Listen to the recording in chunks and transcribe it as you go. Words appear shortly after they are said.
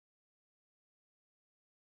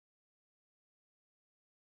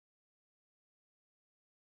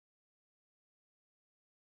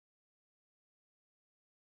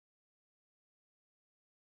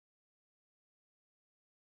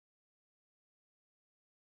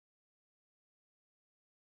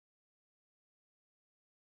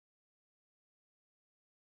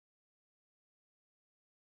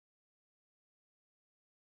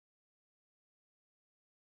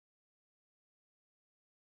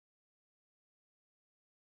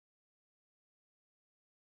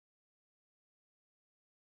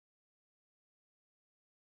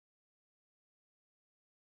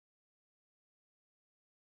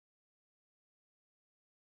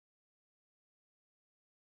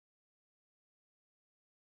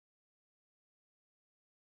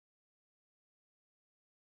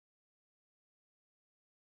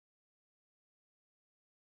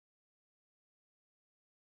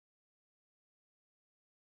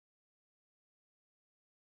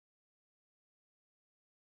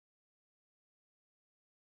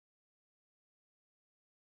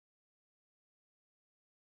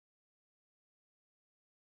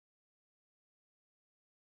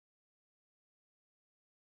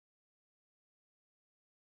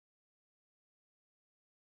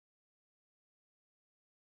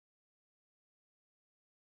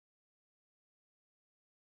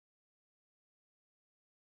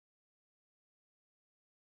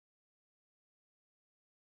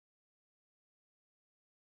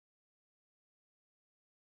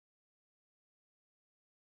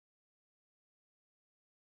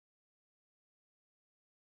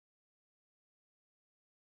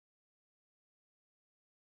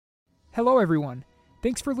Hello, everyone.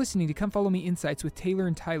 Thanks for listening to Come Follow Me Insights with Taylor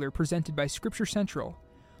and Tyler, presented by Scripture Central.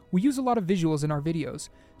 We use a lot of visuals in our videos,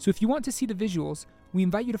 so if you want to see the visuals, we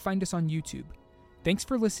invite you to find us on YouTube. Thanks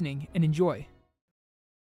for listening and enjoy.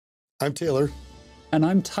 I'm Taylor. And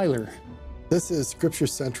I'm Tyler. This is Scripture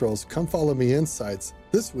Central's Come Follow Me Insights.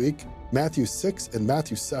 This week, Matthew 6 and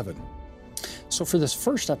Matthew 7. So for this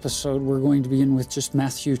first episode, we're going to begin with just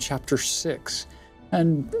Matthew chapter 6.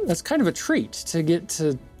 And that's kind of a treat to get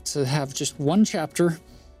to have just one chapter,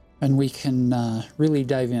 and we can really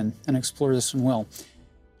dive in and explore this one well.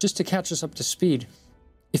 Just to catch us up to speed,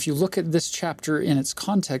 if you look at this chapter in its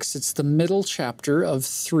context, it's the middle chapter of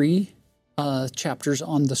three chapters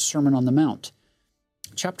on the Sermon on the Mount.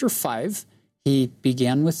 Chapter 5, he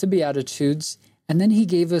began with the Beatitudes, and then he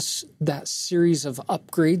gave us that series of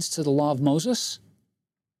upgrades to the law of Moses.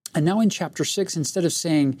 And now in chapter 6, instead of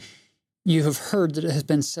saying, "You have heard that it has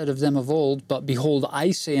been said of them of old, but behold,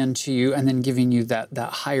 I say unto you," and then giving you that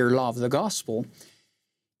higher law of the gospel,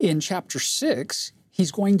 in chapter 6,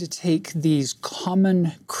 he's going to take these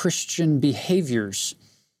common Christian behaviors,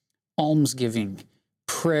 almsgiving,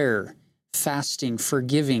 prayer, fasting,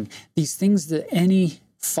 forgiving, these things that any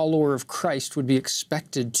follower of Christ would be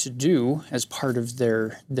expected to do as part of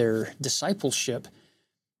their discipleship.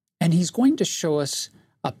 And he's going to show us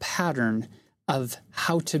a pattern of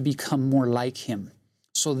how to become more like him.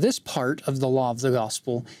 So this part of the law of the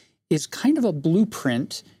gospel is kind of a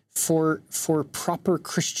blueprint for proper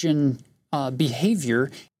Christian behavior.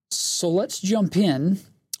 So let's jump in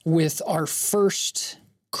with our first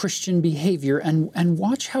Christian behavior and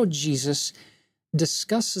watch how Jesus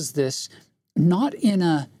discusses this, not in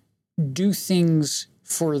a do things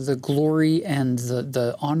for the glory and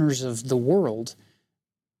the honors of the world,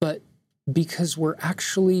 but because we're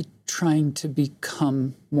actually trying to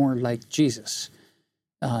become more like Jesus.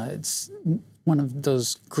 It's one of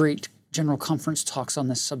those great General Conference talks on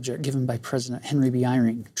this subject given by President Henry B.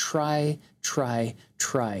 Eyring. Try, try,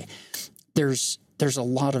 try. There's a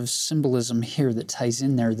lot of symbolism here that ties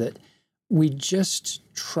in there that we just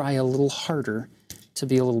try a little harder to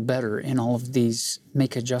be a little better in all of these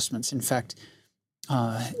make adjustments. In fact,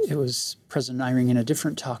 it was President Eyring in a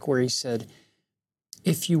different talk where he said,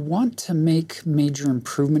 if you want to make major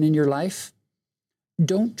improvement in your life,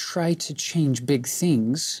 don't try to change big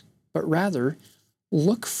things, but rather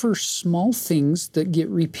look for small things that get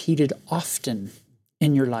repeated often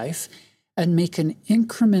in your life and make an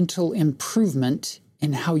incremental improvement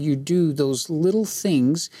in how you do those little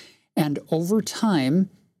things. And over time,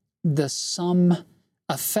 the sum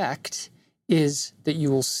effect is that you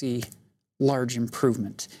will see large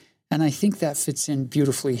improvement. And I think that fits in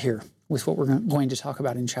beautifully here with what we're going to talk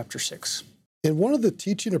about in chapter 6. And one of the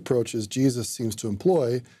teaching approaches Jesus seems to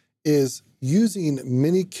employ is using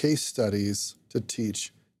many case studies to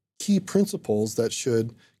teach key principles that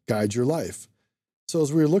should guide your life. So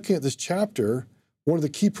as we're looking at this chapter, one of the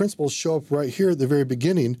key principles show up right here at the very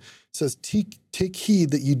beginning. It says, take heed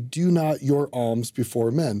that you do not your alms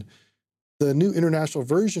before men. The New International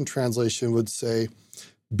Version translation would say,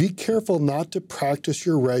 be careful not to practice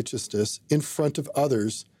your righteousness in front of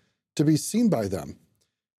others to be seen by them.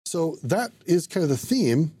 So that is kind of the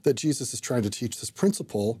theme that Jesus is trying to teach, this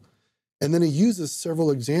principle. And then he uses several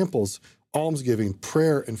examples, almsgiving,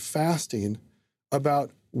 prayer, and fasting,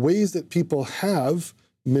 about ways that people have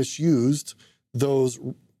misused those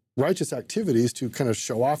righteous activities to kind of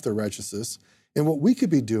show off their righteousness, and what we could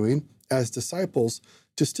be doing as disciples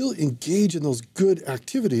to still engage in those good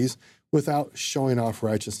activities without showing off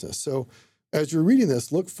righteousness. So as you're reading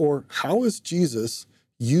this, look for how is Jesus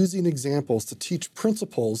using examples to teach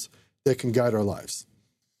principles that can guide our lives.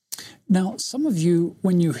 Now, some of you,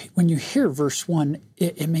 when you hear verse 1,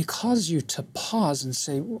 it may cause you to pause and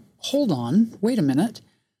say, hold on, wait a minute.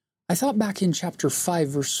 I thought back in chapter 5,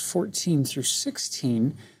 verse 14 through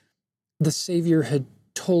 16, the Savior had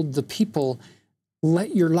told the people,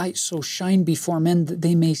 let your light so shine before men that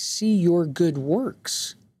they may see your good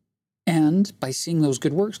works. And by seeing those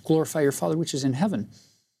good works, glorify your Father which is in heaven.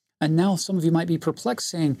 And now some of you might be perplexed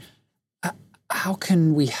saying, how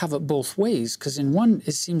can we have it both ways? Because in one,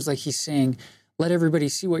 it seems like he's saying, let everybody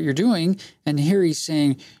see what you're doing. And here he's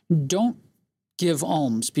saying, don't give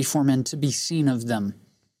alms before men to be seen of them.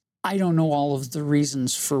 I don't know all of the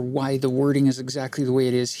reasons for why the wording is exactly the way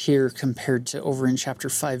it is here compared to over in chapter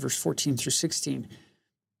 5, verse 14 through 16.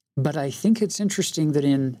 But I think it's interesting that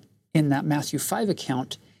in that Matthew 5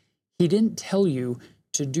 account, he didn't tell you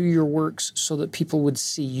to do your works so that people would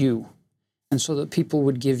see you and so that people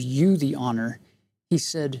would give you the honor. He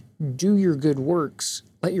said, do your good works,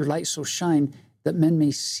 let your light so shine that men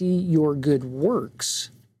may see your good works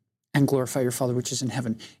and glorify your Father which is in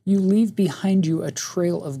heaven. You leave behind you a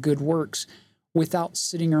trail of good works without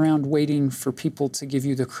sitting around waiting for people to give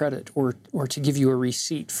you the credit or to give you a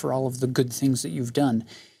receipt for all of the good things that you've done.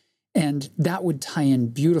 And that would tie in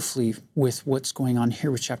beautifully with what's going on here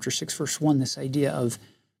with chapter 6, verse 1, this idea of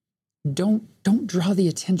don't draw the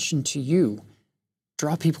attention to you.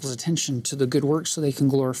 Draw people's attention to the good works so they can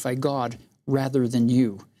glorify God rather than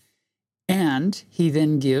you. And he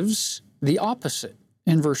then gives the opposite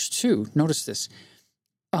in verse 2. Notice this.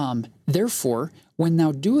 Therefore, when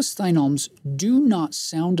thou doest thine alms, do not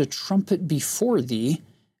sound a trumpet before thee,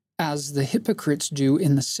 as the hypocrites do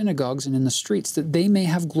in the synagogues and in the streets, that they may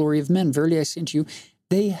have glory of men. Verily I say unto you,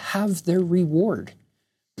 they have their reward.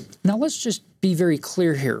 Now let's just be very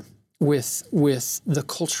clear here with the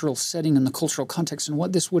cultural setting and the cultural context and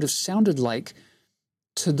what this would have sounded like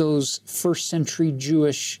to those first century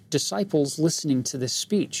Jewish disciples listening to this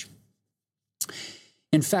speech.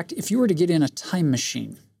 In fact, if you were to get in a time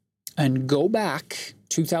machine and go back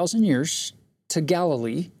 2,000 years to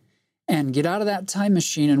Galilee and get out of that time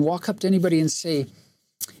machine and walk up to anybody and say,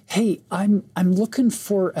 hey, I'm looking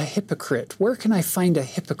for a hypocrite. Where can I find a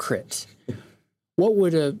hypocrite? What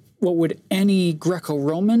would any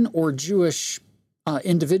Greco-Roman or Jewish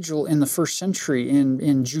individual in the first century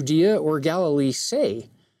in Judea or Galilee say?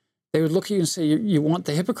 They would look at you and say, you want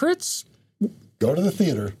the hypocrites? Go to the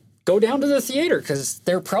theater. Go down to the theater because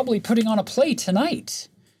they're probably putting on a play tonight.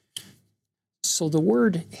 So the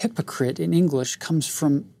word hypocrite in English comes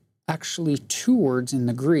from actually two words in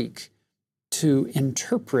the Greek to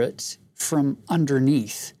interpret from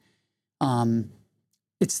underneath.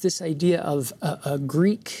 It's this idea of a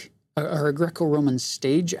Greek or a Greco-Roman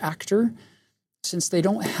stage actor. Since they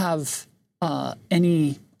don't have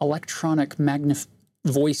any electronic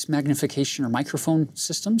voice magnification or microphone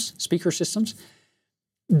systems, speaker systems,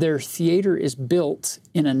 their theater is built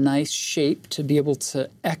in a nice shape to be able to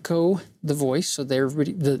echo the voice so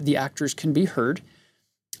the actors can be heard.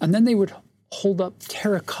 And then they would hold up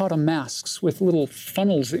terracotta masks with little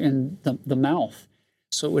funnels in the mouth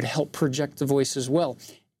so it would help project the voice as well.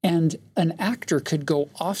 And an actor could go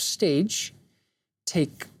off stage,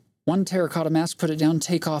 take one terracotta mask, put it down,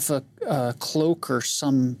 take off a cloak or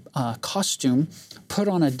some costume, put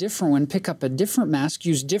on a different one, pick up a different mask,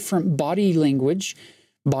 use different body language,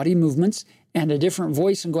 body movements, and a different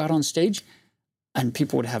voice and go out on stage, and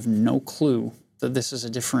people would have no clue that this is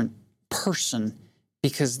a different person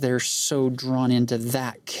because they're so drawn into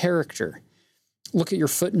that character. Look at your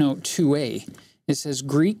footnote 2a. It says,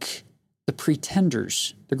 Greek, the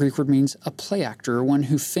pretenders. The Greek word means a play actor or one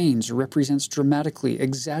who feigns or represents dramatically,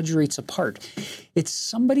 exaggerates a part. It's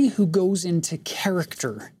somebody who goes into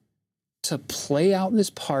character to play out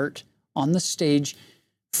this part on the stage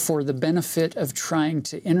for the benefit of trying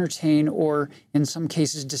to entertain or, in some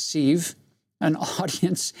cases, deceive an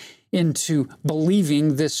audience into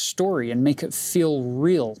believing this story and make it feel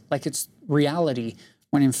real, like it's reality,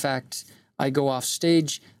 when in fact I go off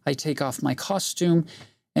stage, I take off my costume,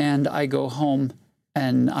 and I go home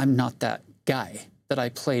and I'm not that guy that I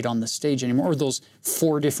played on the stage anymore, or those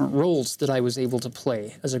 4 different roles that I was able to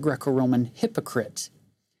play as a Greco-Roman hypocrite.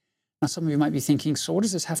 Now, some of you might be thinking, so what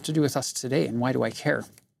does this have to do with us today, and why do I care?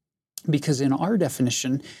 Because in our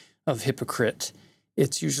definition of hypocrite,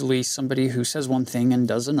 it's usually somebody who says one thing and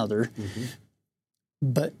does another. Mm-hmm.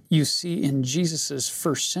 But you see in Jesus's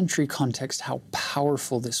first century context how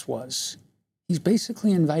powerful this was. He's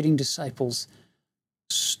basically inviting disciples,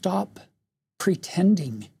 stop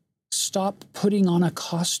pretending. Stop putting on a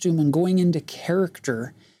costume and going into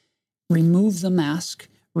character. Remove the mask,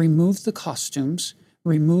 remove the costumes,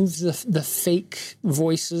 remove the fake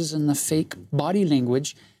voices and the fake body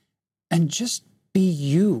language, and just be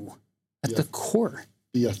you at the core.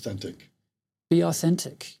 Be authentic. Be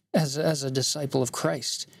authentic as a disciple of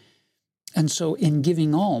Christ. And so in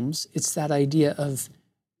giving alms, it's that idea of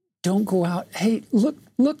don't go out, hey,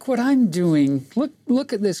 look what I'm doing.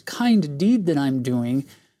 Look at this kind deed that I'm doing.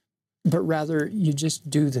 But rather, you just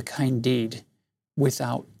do the kind deed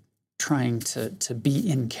without trying to be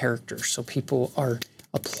in character. So people are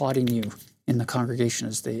applauding you in the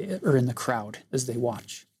congregation or in the crowd as they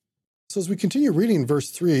watch. So as we continue reading verse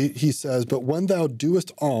 3, he says, but when thou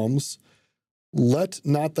doest alms, let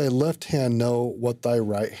not thy left hand know what thy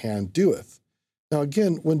right hand doeth. Now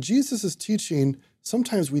again, when Jesus is teaching,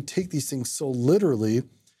 sometimes we take these things so literally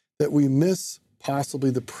that we miss possibly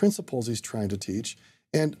the principles he's trying to teach.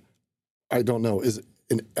 And I don't know, is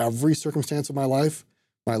in every circumstance of my life,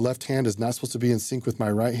 my left hand is not supposed to be in sync with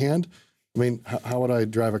my right hand? I mean, how would I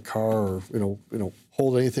drive a car or,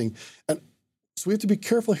 hold anything? And so we have to be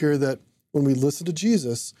careful here that when we listen to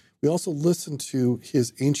Jesus, we also listen to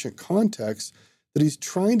his ancient context that he's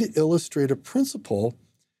trying to illustrate a principle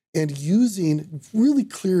and using really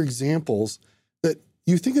clear examples that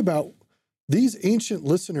you think about. These ancient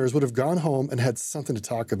listeners would have gone home and had something to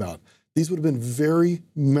talk about. These would have been very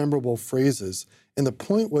memorable phrases. And the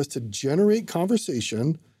point was to generate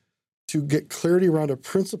conversation, to get clarity around a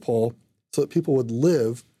principle so that people would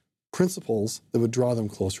live principles that would draw them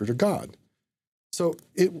closer to God. So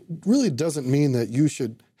it really doesn't mean that you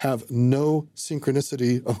should have no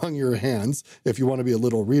synchronicity among your hands if you want to be a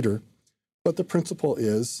little reader. But the principle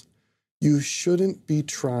is you shouldn't be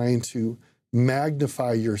trying to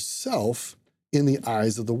magnify yourself in the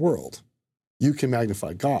eyes of the world. You can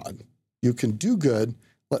magnify God. You can do good.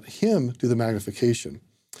 Let him do the magnification.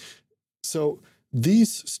 So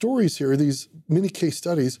these stories here, these mini case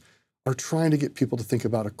studies, are trying to get people to think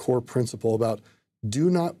about a core principle about do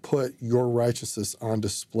not put your righteousness on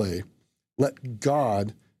display. Let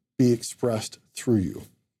God be expressed through you.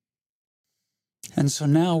 And so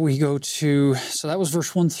now we go to, so that was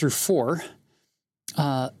verse 1 through 4.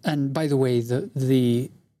 And by the way,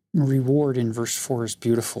 the reward in verse 4 is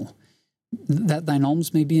beautiful. That thine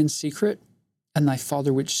alms may be in secret, and thy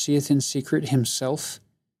Father which seeth in secret himself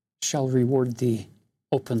shall reward thee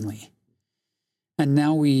openly. And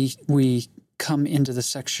now we come into the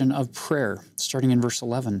section of prayer, starting in verse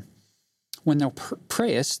 11. When thou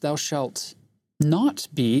prayest, thou shalt not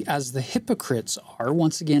be as the hypocrites are,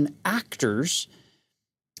 once again, actors,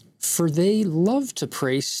 for they love to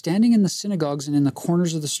pray, standing in the synagogues and in the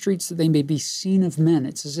corners of the streets, that they may be seen of men.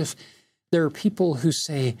 It's as if there are people who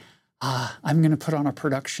say, I'm going to put on a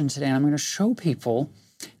production today, and I'm going to show people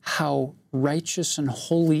how righteous and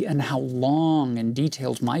holy and how long and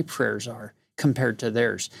detailed my prayers are compared to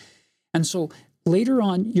theirs. And so later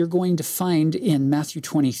on, you're going to find in Matthew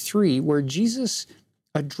 23, where Jesus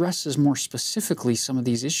addresses more specifically some of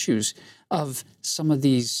these issues of some of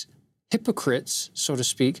these hypocrites, so to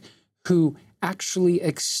speak, who actually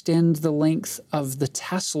extend the length of the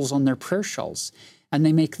tassels on their prayer shawls, and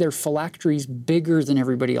they make their phylacteries bigger than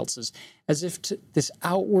everybody else's, as if this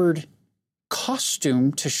outward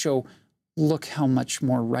costume to show, look how much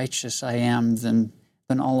more righteous I am than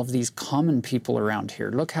all of these common people around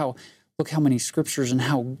here. Look how many scriptures and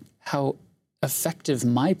how effective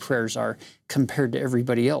my prayers are compared to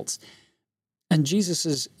everybody else. And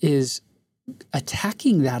Jesus is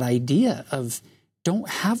attacking that idea of don't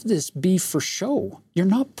have this be for show. You're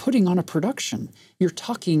not putting on a production. You're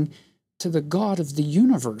talking to the God of the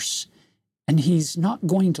universe, and he's not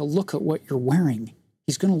going to look at what you're wearing.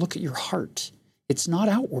 He's going to look at your heart. It's not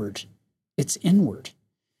outward, it's inward.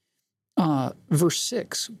 Verse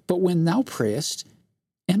 6, but when thou prayest,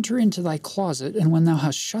 enter into thy closet, and when thou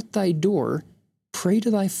hast shut thy door, pray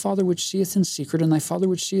to thy Father which seeth in secret, and thy Father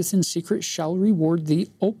which seeth in secret shall reward thee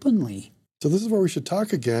openly. So this is where we should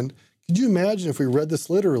talk again. Could you imagine if we read this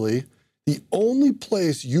literally, the only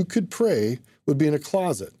place you could pray would be in a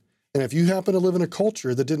closet. And if you happen to live in a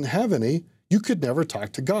culture that didn't have any, you could never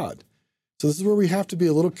talk to God. So this is where we have to be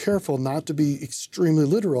a little careful not to be extremely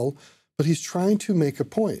literal, but he's trying to make a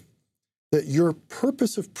point that your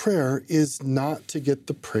purpose of prayer is not to get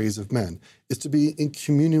the praise of men. It's to be in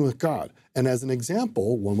communion with God. And as an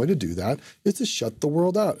example, one way to do that is to shut the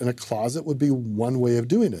world out. And a closet would be one way of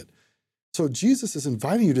doing it. So Jesus is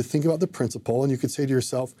inviting you to think about the principle, and you could say to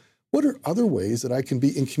yourself, what are other ways that I can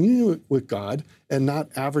be in communion with God and not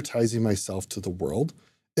advertising myself to the world?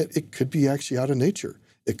 It could be actually out in nature.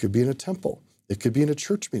 It could be in a temple. It could be in a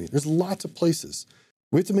church meeting. There's lots of places.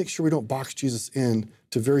 We have to make sure we don't box Jesus in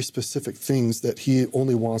to very specific things that he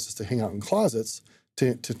only wants us to hang out in closets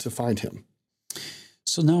to find him.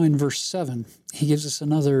 So now in verse 7, he gives us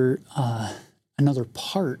another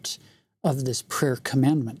part of this prayer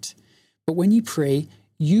commandment. But when you pray,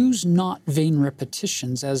 use not vain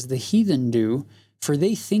repetitions as the heathen do, for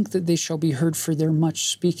they think that they shall be heard for their much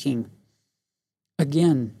speaking.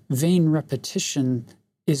 Again, vain repetition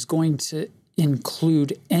is going to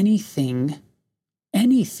include anything,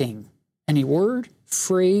 any word,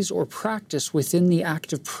 phrase, or practice within the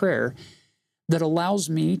act of prayer that allows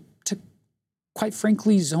me to, quite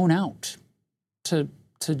frankly, zone out, to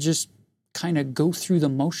just kind of go through the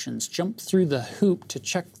motions, jump through the hoop to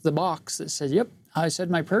check the box that says, yep, I said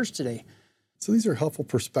my prayers today. So these are helpful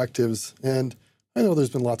perspectives, and I know there's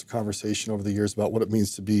been lots of conversation over the years about what it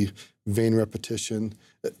means to be vain repetition.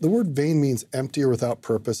 The word vain means empty or without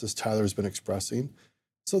purpose, as Tyler's been expressing.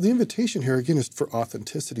 So the invitation here, again, is for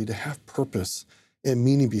authenticity, to have purpose and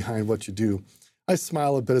meaning behind what you do. I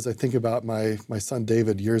smile a bit as I think about my son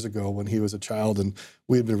David years ago when he was a child, and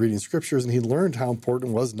we had been reading scriptures, and he learned how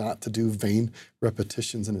important it was not to do vain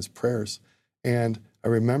repetitions in his prayers. And I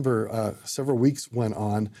remember several weeks went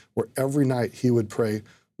on where every night he would pray,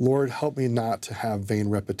 Lord, help me not to have vain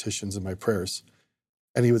repetitions in my prayers.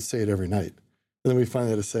 And he would say it every night. And then we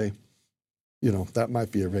finally had to say, that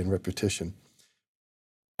might be a vain repetition.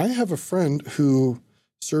 I have a friend who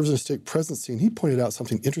serves in a stake presidency, and he pointed out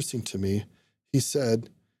something interesting to me. He said,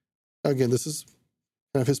 again, this is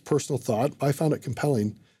kind of his personal thought. I found it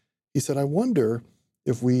compelling. He said, I wonder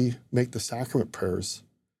if we make the sacrament prayers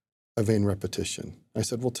a vain repetition. I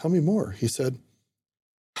said, well, tell me more. He said,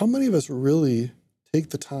 how many of us really take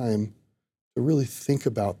the time to really think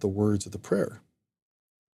about the words of the prayer?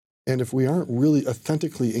 And if we aren't really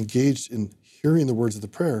authentically engaged in hearing the words of the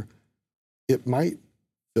prayer, it might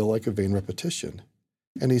feel like a vain repetition.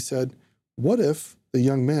 And he said, what if the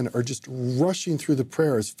young men are just rushing through the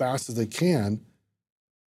prayer as fast as they can,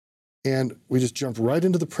 and we just jump right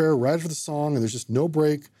into the prayer, right after the song, and there's just no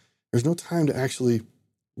break. There's no time to actually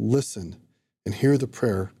listen and hear the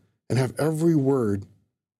prayer and have every word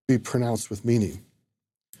be pronounced with meaning.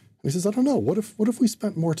 And he says, I don't know. What if we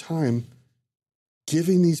spent more time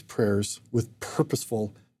giving these prayers with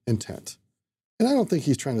purposeful intent? And I don't think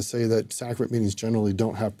he's trying to say that sacrament meetings generally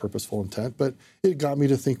don't have purposeful intent, but it got me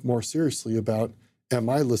to think more seriously about, am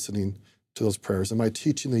I listening to those prayers? Am I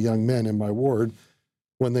teaching the young men in my ward,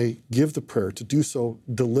 when they give the prayer, to do so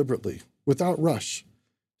deliberately, without rush,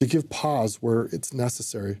 to give pause where it's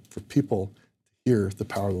necessary for people to hear the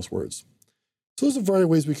power of those words? So there's a variety of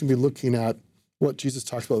ways we can be looking at what Jesus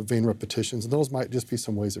talks about, vain repetitions, and those might just be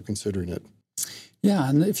some ways of considering it. Yeah,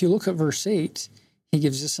 and if you look at verse 8, he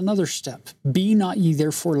gives us another step. Be not ye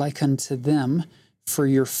therefore like unto them, for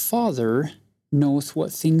your Father knoweth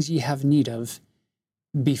what things ye have need of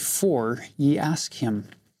before ye ask him.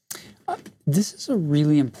 This is a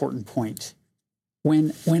really important point.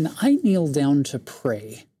 When I kneel down to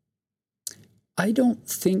pray, I don't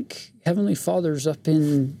think Heavenly Father's up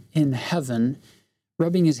in heaven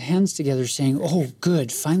rubbing his hands together saying, oh,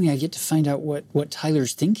 good, finally I get to find out what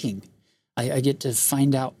Tyler's thinking. I get to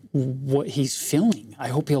find out what he's feeling. I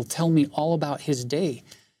hope he'll tell me all about his day.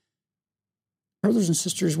 Brothers and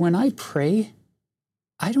sisters, when I pray,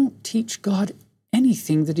 I don't teach God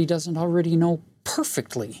anything that he doesn't already know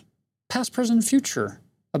perfectly, past, present, and future.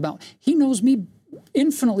 He knows me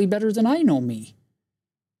infinitely better than I know me.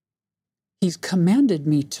 He's commanded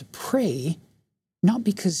me to pray, not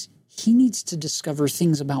because he needs to discover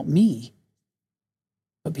things about me,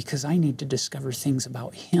 but because I need to discover things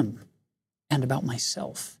about him and about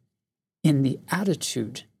myself in the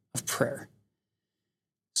attitude of prayer.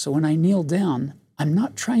 So when I kneel down, I'm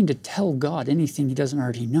not trying to tell God anything he doesn't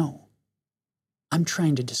already know. I'm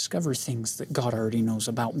trying to discover things that God already knows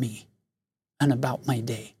about me and about my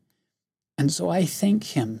day. And so I thank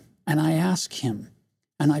him and I ask him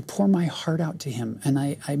and I pour my heart out to him and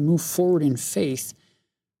I move forward in faith,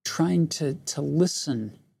 trying to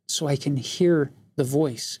listen so I can hear the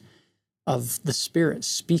voice of the Spirit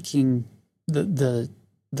speaking the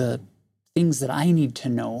things that I need to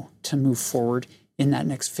know to move forward in that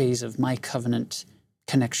next phase of my covenant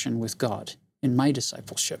connection with God in my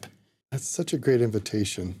discipleship. That's such a great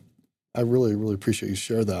invitation. I really, really appreciate you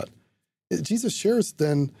share that. Jesus shares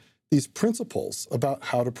then these principles about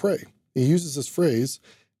how to pray. He uses this phrase,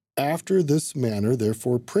 after this manner,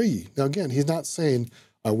 therefore pray ye. Now again, he's not saying,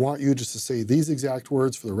 I want you just to say these exact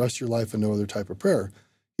words for the rest of your life and no other type of prayer.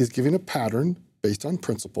 He's giving a pattern based on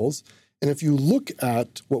principles. And if you look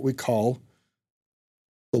at what we call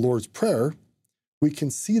the Lord's Prayer, we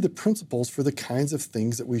can see the principles for the kinds of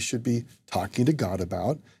things that we should be talking to God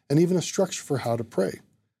about, and even a structure for how to pray.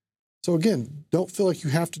 So again, don't feel like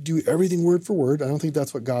you have to do everything word for word. I don't think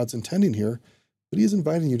that's what God's intending here, but he is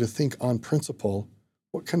inviting you to think on principle,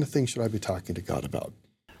 what kind of things should I be talking to God about?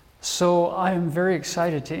 So I am very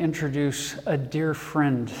excited to introduce a dear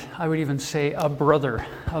friend, I would even say a brother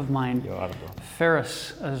of mine,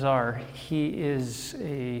 Faris Azar. He is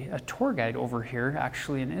a tour guide over here,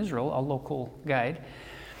 actually in Israel, a local guide.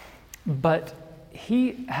 But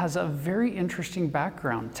he has a very interesting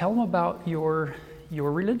background. Tell him about your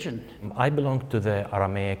religion. I belong to the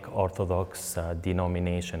Aramaic Orthodox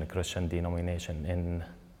denomination, Christian denomination in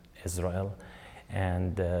Israel.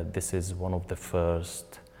 And this is one of the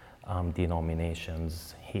first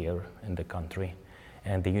denominations here in the country.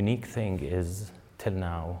 And the unique thing is, till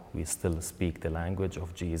now, we still speak the language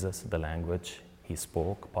of Jesus, the language he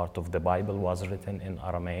spoke. Part of the Bible was written in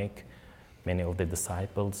Aramaic. Many of the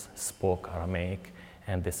disciples spoke Aramaic,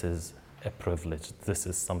 and this is a privilege. This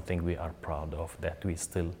is something we are proud of, that we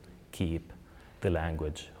still keep the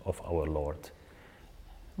language of our Lord.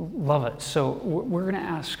 Love it. So we're going to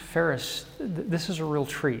ask Faris, this is a real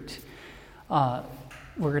treat.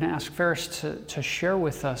 we're going to ask Ferris to share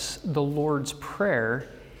with us the Lord's Prayer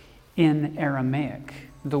in Aramaic,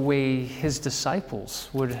 the way his disciples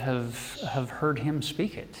would have heard him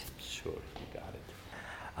speak it. Sure, you got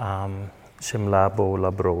it. Shimlabo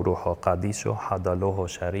labro ruho qadisho hadaloho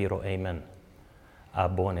shariro amen.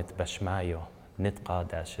 Abonit bashmayo nitqa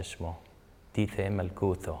dashishmo. Tithe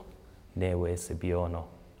malkutho newe sibiono.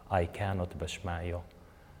 I cannot bashmayo.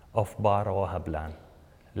 Of baro hablan.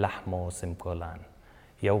 Lahmo simkolan.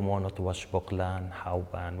 يومونت وشبقلان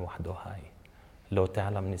حوبان وحدوهاي لو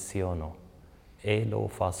تعلم نسيونو إيلو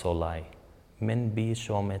فاصولاي من بي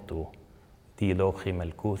شومتو دي لوخي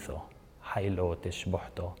ملكوثو حيلو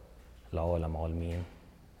تشبحتو لعولم علمين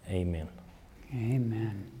Amen.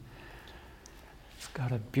 Amen. It's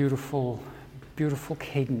got a beautiful, beautiful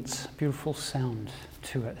cadence, beautiful sound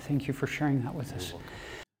to it. Thank you for sharing that with us.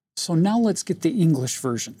 So now let's get the English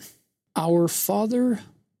version. Our Father,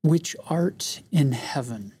 which art in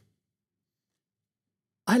heaven.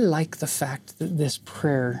 I like the fact that this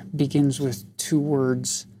prayer begins with two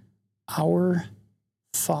words, our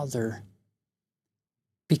Father,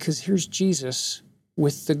 because here's Jesus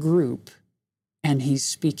with the group, and he's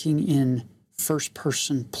speaking in first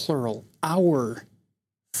person plural, our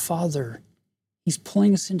Father. He's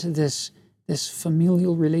pulling us into this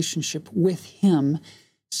familial relationship with him,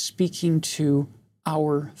 speaking to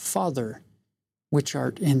our Father, which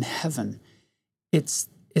art in heaven. It's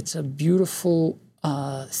a beautiful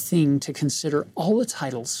thing to consider all the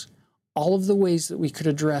titles, all of the ways that we could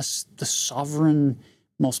address the sovereign,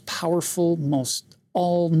 most powerful, most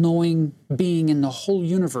all-knowing being in the whole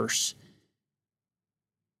universe.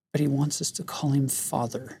 But he wants us to call him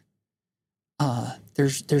Father.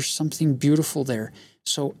 There's something beautiful there.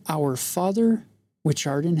 So, our Father, which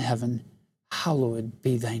art in heaven, hallowed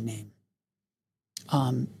be thy name.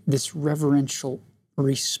 This reverential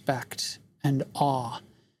respect and awe.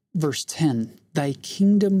 Verse 10, thy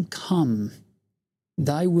kingdom come,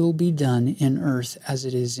 thy will be done in earth as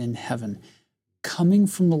it is in heaven. Coming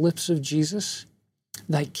from the lips of Jesus,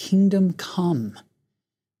 thy kingdom come,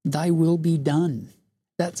 thy will be done.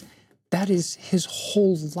 That is his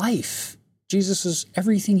whole life. Jesus'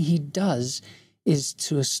 everything he does is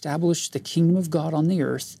to establish the kingdom of God on the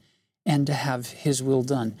earth and to have his will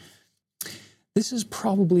done. This is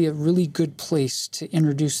probably a really good place to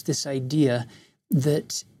introduce this idea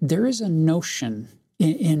that there is a notion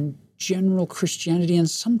in general Christianity, and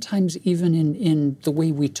sometimes even in the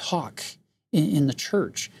way we talk in the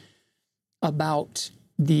church, about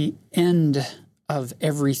the end of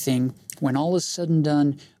everything. When all is said and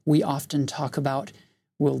done, we often talk about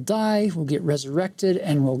we'll die, we'll get resurrected,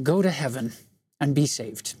 and we'll go to heaven and be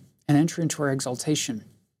saved and enter into our exaltation.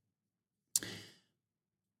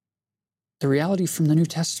 The reality from the New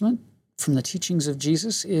Testament, from the teachings of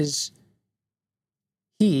Jesus, is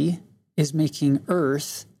he is making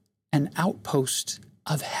earth an outpost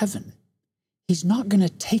of heaven. He's not going to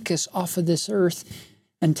take us off of this earth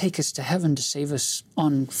and take us to heaven to save us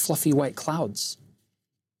on fluffy white clouds.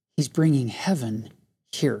 He's bringing heaven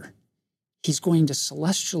here. He's going to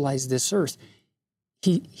celestialize this earth.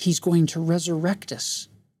 He's going to resurrect us.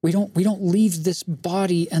 We don't leave this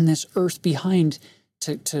body and this earth behind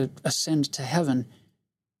to ascend to heaven.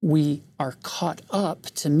 We are caught up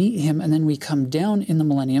to meet him, and then we come down in the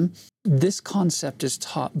millennium. This concept is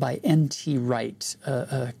taught by N.T. Wright,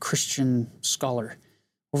 a Christian scholar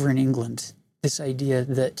over in England. This idea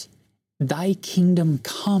that thy kingdom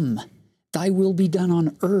come, thy will be done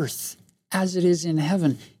on earth as it is in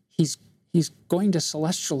heaven. He's going to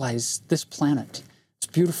celestialize this planet. It's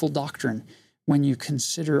beautiful doctrine when you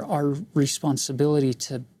consider our responsibility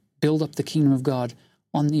to build up the kingdom of God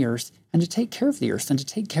on the earth and to take care of the earth and to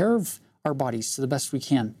take care of our bodies to the best we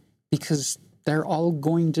can, because they're all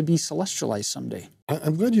going to be celestialized someday.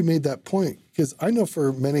 I'm glad you made that point, because I know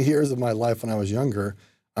for many years of my life when I was younger,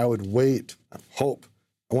 I would wait, hope.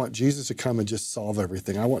 I want Jesus to come and just solve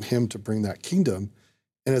everything. I want him to bring that kingdom.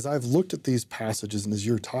 And as I've looked at these passages and as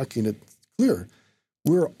you're talking, it's clear.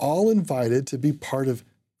 We're all invited to be part of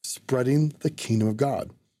spreading the kingdom of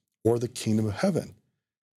God or the kingdom of heaven.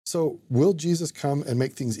 So will Jesus come and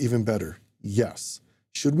make things even better? Yes.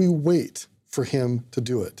 Should we wait for him to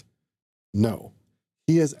do it? No.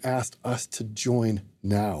 He has asked us to join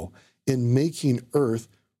now in making earth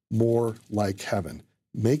more like heaven.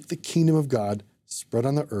 Make the kingdom of God spread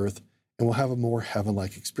on the earth, and we'll have a more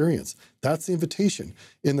heaven-like experience. That's the invitation.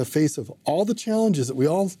 In the face of all the challenges that we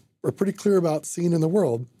all are pretty clear about seeing in the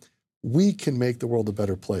world, we can make the world a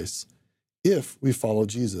better place if we follow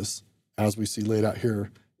Jesus, as we see laid out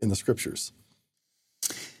here in the scriptures.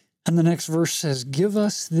 And the next verse says, give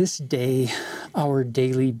us this day our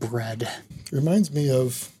daily bread. reminds me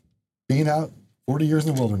of being out 40 years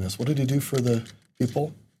in the wilderness. What did he do for the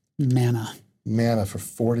people? Manna. Manna for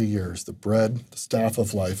 40 years, the bread, the staff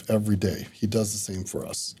of life every day. He does the same for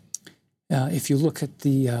us. If you look at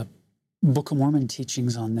the Book of Mormon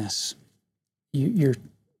teachings on this,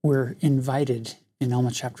 we're invited in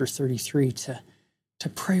Alma chapter 33 to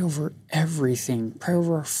pray over everything, pray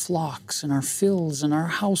over our flocks and our fields and our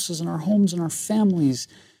houses and our homes and our families,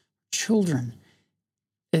 children.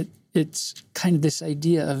 It's kind of this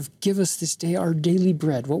idea of give us this day our daily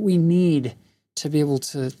bread, what we need to be able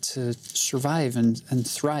to survive and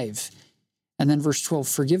thrive. And then verse 12,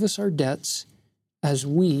 forgive us our debts as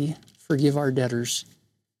we forgive our debtors,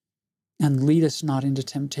 and lead us not into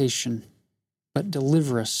temptation, but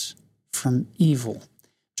deliver us from evil.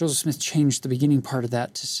 Joseph Smith changed the beginning part of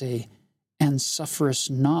that to say, and suffer us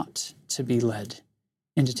not to be led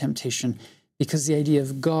into temptation, because the idea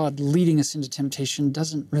of God leading us into temptation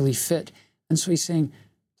doesn't really fit. And so he's saying,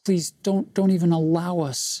 please don't even allow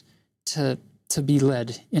us to be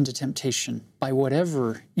led into temptation by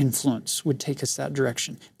whatever influence would take us that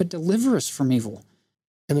direction, but deliver us from evil.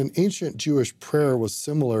 And an ancient Jewish prayer was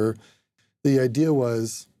similar. The idea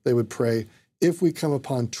was they would pray, if we come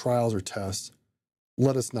upon trials or tests,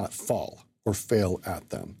 let us not fall or fail at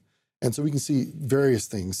them. And so we can see various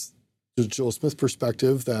things. There's Joel Smith's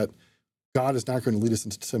perspective that God is not going to lead us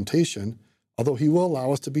into temptation, although he will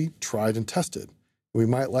allow us to be tried and tested. We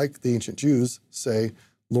might, like the ancient Jews, say,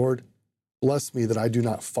 Lord, bless me that I do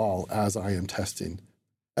not fall as I am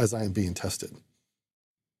being tested.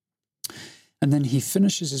 And then he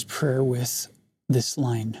finishes his prayer with this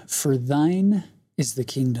line, for thine is the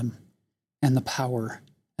kingdom and the power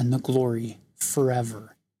and the glory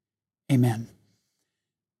forever. Amen.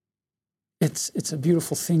 It's a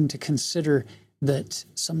beautiful thing to consider that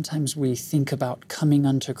sometimes we think about coming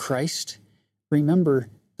unto Christ. Remember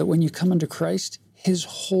that when you come unto Christ, his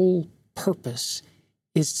whole purpose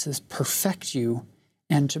is to perfect you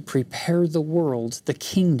and to prepare the world, the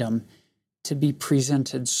kingdom, to be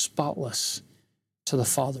presented spotless to the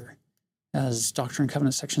Father. As Doctrine and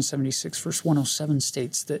Covenants section 76, verse 107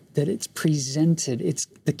 states, that it's presented,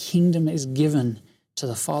 the kingdom is given to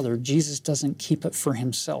the Father. Jesus doesn't keep it for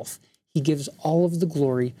himself. He gives all of the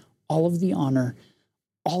glory, all of the honor,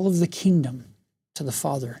 all of the kingdom to the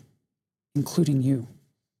Father, including you,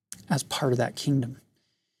 as part of that kingdom.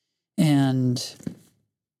 And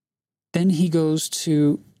then he goes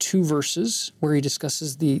to 2 verses where he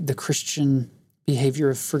discusses the Christian behavior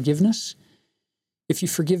of forgiveness. If you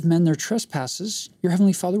forgive men their trespasses, your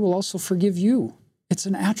heavenly Father will also forgive you. It's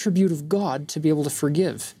an attribute of God to be able to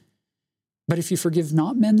forgive. But if you forgive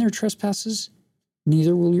not men their trespasses,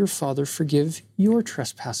 neither will your Father forgive your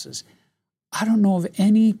trespasses. I don't know of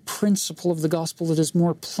any principle of the gospel that is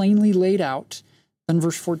more plainly laid out than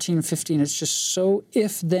verse 14 and 15. It's just so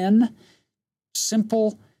if-then,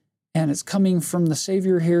 simple, and it's coming from the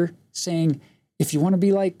Savior here saying, if you want to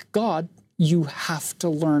be like God, you have to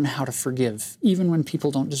learn how to forgive, even when people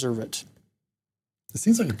don't deserve it. It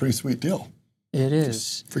seems like a pretty sweet deal. It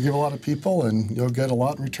is. Just forgive a lot of people and you'll get a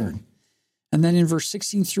lot in return. And then in verse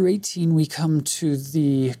 16 through 18, we come to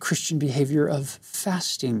the Christian behavior of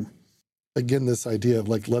fasting. Again, this idea of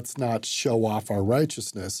let's not show off our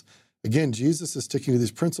righteousness. Again, Jesus is sticking to these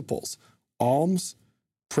principles. Alms,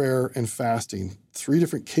 prayer, and fasting. 3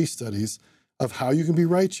 different case studies of how you can be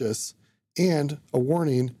righteous, and a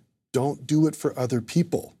warning, don't do it for other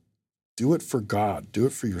people. Do it for God. Do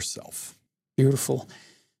it for yourself. Beautiful.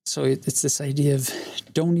 So it's this idea of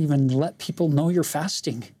don't even let people know you're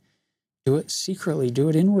fasting. Do it secretly. Do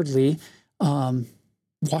it inwardly.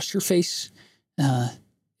 Wash your face.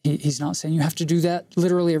 He's not saying you have to do that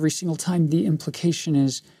literally every single time. The implication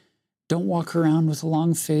is don't walk around with a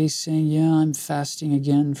long face saying, yeah, I'm fasting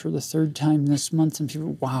again for the 3rd time this month. And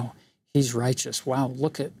people, wow, he's righteous. Wow,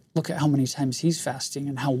 look at how many times he's fasting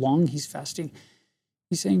and how long he's fasting.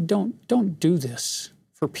 He's saying, don't do this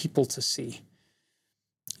for people to see.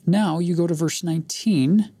 Now you go to verse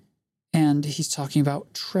 19, and he's talking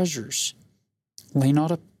about treasures. Lay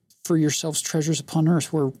not up for yourselves treasures upon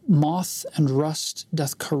earth, where moth and rust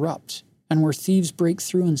doth corrupt, and where thieves break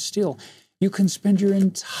through and steal. You can spend your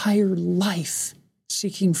entire life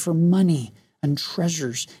seeking for money and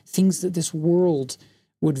treasures, things that this world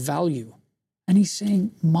would value. And he's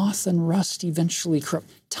saying moth and rust eventually corrupt.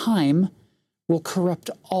 Time will corrupt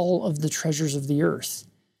all of the treasures of the earth.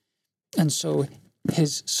 And so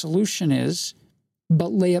his solution is,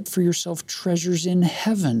 but lay up for yourself treasures in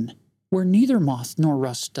heaven, where neither moth nor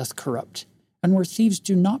rust doth corrupt, and where thieves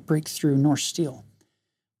do not break through nor steal.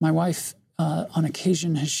 My wife, on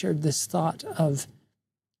occasion, has shared this thought of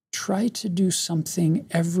try to do something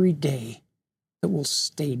every day that will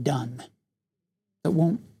stay done, that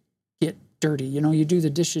won't get dirty. You do the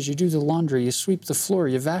dishes, you do the laundry, you sweep the floor,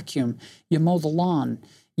 you vacuum, you mow the lawn,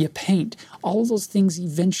 you paint. All of those things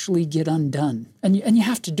eventually get undone, and you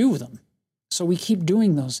have to do them. So we keep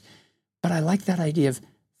doing those. But I like that idea of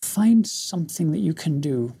find something that you can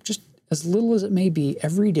do, just as little as it may be,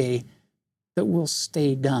 every day that will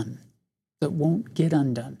stay done, that won't get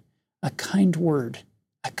undone. A kind word,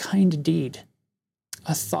 a kind deed,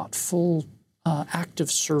 a thoughtful act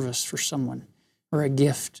of service for someone, or a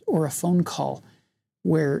gift, or a phone call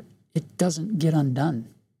where it doesn't get undone.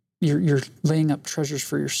 You're laying up treasures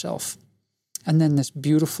for yourself. And then this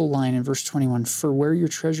beautiful line in verse 21, for where your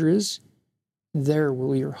treasure is, there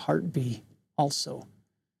will your heart be also.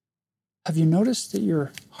 Have you noticed that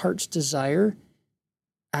your heart's desire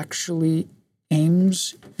actually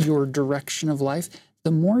aims your direction of life?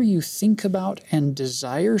 The more you think about and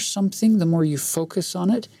desire something, the more you focus on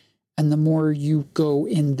it, and the more you go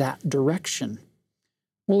in that direction.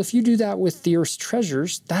 Well, if you do that with the earth's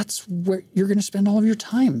treasures, that's where you're going to spend all of your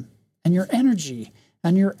time and your energy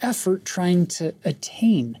and your effort trying to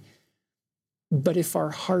attain. But if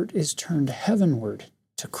our heart is turned heavenward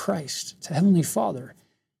to Christ, to Heavenly Father,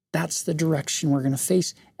 that's the direction we're going to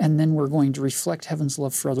face, and then we're going to reflect heaven's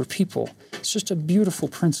love for other people. It's just a beautiful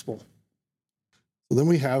principle. So then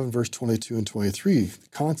we have in verse 22 and 23 the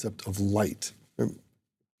concept of light.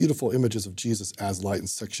 Beautiful images of Jesus as light in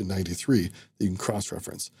section 93 that you can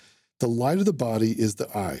cross-reference. The light of the body is the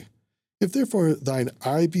eye. If therefore thine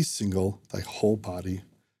eye be single, thy whole body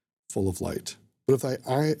full of light. But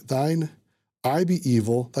if thine eye be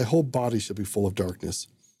evil, thy whole body shall be full of darkness.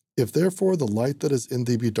 If therefore the light that is in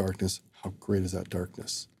thee be darkness, how great is that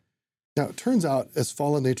darkness? Now, it turns out, as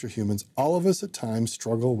fallen nature humans, all of us at times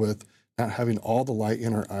struggle with not having all the light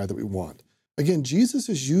in our eye that we want. Again, Jesus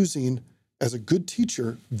is using, as a good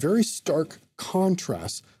teacher, very stark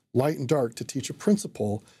contrasts, light and dark, to teach a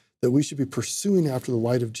principle that we should be pursuing after the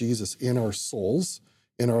light of Jesus in our souls,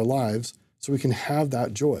 in our lives, so we can have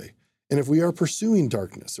that joy. And if we are pursuing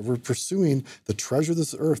darkness, if we're pursuing the treasure of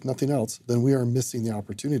this earth, nothing else, then we are missing the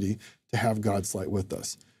opportunity to have God's light with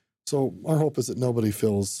us. So our hope is that nobody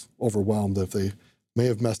feels overwhelmed if they may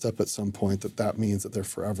have messed up at some point, that means that they're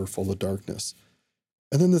forever full of darkness.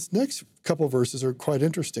 And then this next couple of verses are quite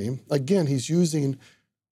interesting. Again, he's using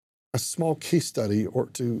a small case study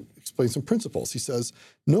to explain some principles. He says,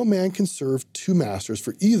 no man can serve two masters,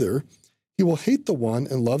 for either he will hate the one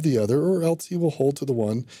and love the other, or else he will hold to the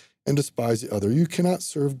one and despise the other. You cannot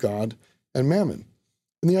serve God and mammon.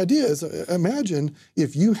 And the idea is, imagine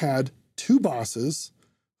if you had two bosses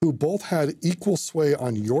who both had equal sway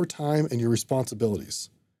on your time and your responsibilities.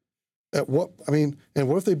 And what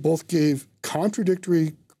if they both gave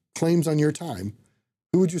contradictory claims on your time?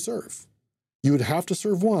 Who would you serve? You would have to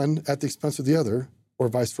serve one at the expense of the other, or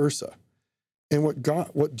vice versa. And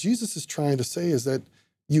what Jesus is trying to say is that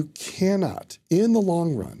you cannot, in the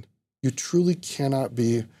long run, you truly cannot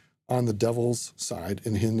be on the devil's side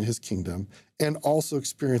in his kingdom and also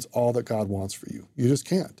experience all that God wants for you. You just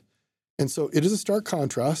can't. And so it is a stark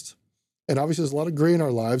contrast. And obviously there's a lot of gray in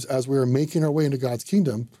our lives as we are making our way into God's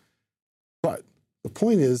kingdom. But the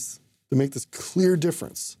point is to make this clear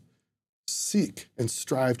difference. Seek and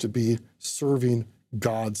strive to be serving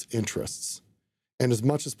God's interests. And as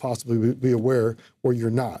much as possible, be aware where you're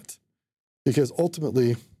not. Because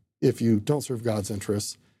ultimately, if you don't serve God's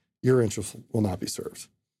interests, your interests will not be served.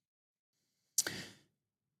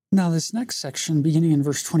 Now, this next section, beginning in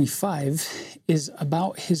verse 25, is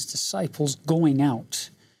about his disciples going out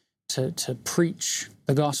to preach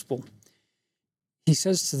the gospel. He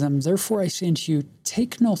says to them, therefore I say unto you,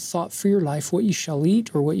 take no thought for your life, what ye shall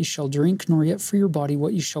eat, or what ye shall drink, nor yet for your body,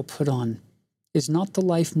 what ye shall put on. Is not the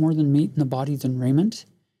life more than meat, and the body than raiment?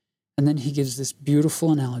 And then he gives this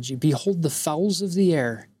beautiful analogy. Behold the fowls of the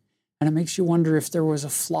air. And it makes you wonder if there was a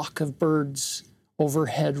flock of birds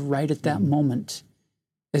overhead right at that moment,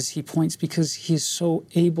 as he points, because he is so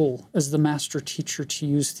able as the master teacher to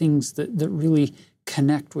use things that really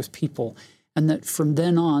connect with people. And that from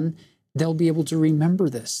then on, they'll be able to remember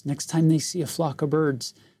this. Next time they see a flock of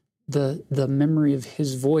birds, the memory of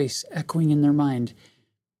his voice echoing in their mind.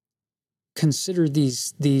 Consider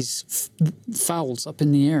these fowls up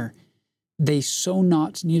in the air. They sow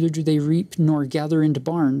not, neither do they reap, nor gather into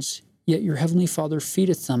barns, yet your heavenly Father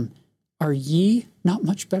feedeth them. Are ye not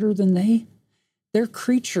much better than they? They're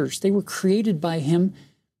creatures. They were created by him,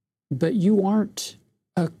 but you aren't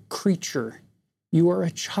a creature. You are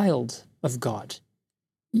a child of God.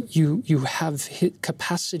 You have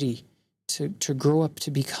capacity to grow up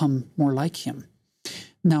to become more like him.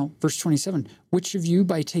 Now, verse 27, which of you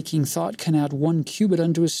by taking thought can add 1 cubit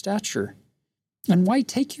unto his stature? And why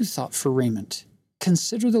take you thought for raiment?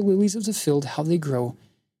 Consider the lilies of the field, how they grow.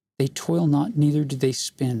 They toil not, neither do they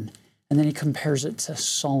spin. And then he compares it to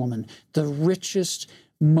Solomon, the richest,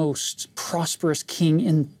 most prosperous king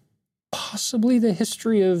in possibly the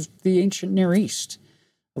history of the ancient Near East.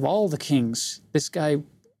 Of all the kings, this guy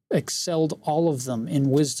excelled all of them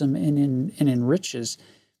in wisdom and in riches.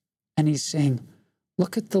 And he's saying,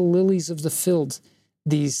 look at the lilies of the field,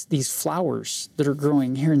 these flowers that are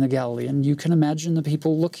growing here in the Galilee. And you can imagine the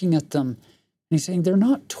people looking at them. And he's saying they're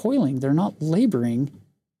not toiling, they're not laboring,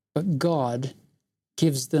 but God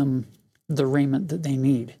gives them the raiment that they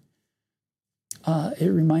need. It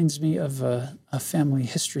reminds me of a family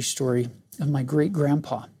history story of my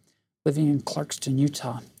great-grandpa living in Clarkston,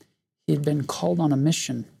 Utah. He had been called on a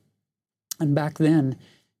mission. And back then,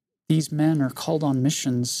 these men are called on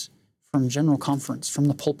missions from General Conference, from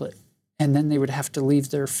the pulpit. And then they would have to leave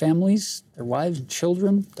their families, their wives and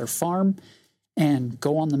children, their farm, and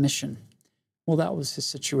go on the mission. Well, that was his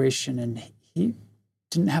situation, and he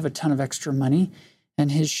didn't have a ton of extra money,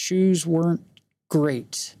 and his shoes weren't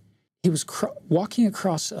great. He was walking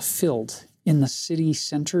across a field in the city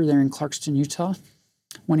center there in Clarkston, Utah,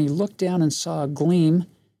 when he looked down and saw a gleam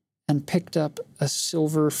and picked up a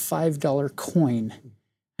silver $5 coin.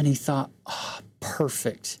 And he thought,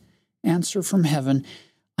 perfect. Answer from heaven.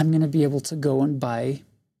 I'm going to be able to go and buy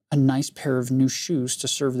a nice pair of new shoes to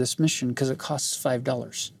serve this mission because it costs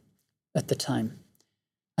 $5 at the time.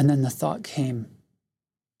 And then the thought came,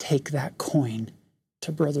 take that coin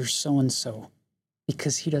to brother so-and-so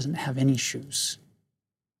because he doesn't have any shoes.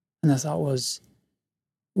 And the thought was,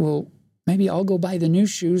 well, maybe I'll go buy the new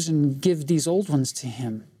shoes and give these old ones to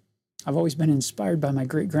him. I've always been inspired by my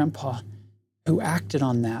great-grandpa who acted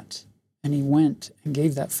on that. And he went and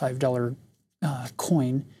gave that $5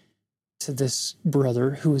 coin to this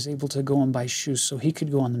brother who was able to go and buy shoes so he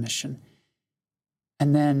could go on the mission.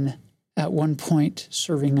 And then at one point,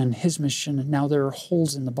 serving on his mission, now there are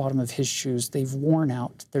holes in the bottom of his shoes. They've worn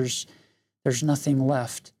out. There's nothing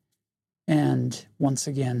left. And once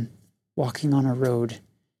again, walking on a road,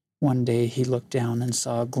 one day he looked down and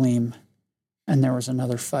saw a gleam, and there was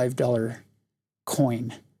another $5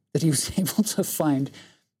 coin that he was able to find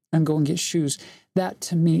and go and get shoes. That,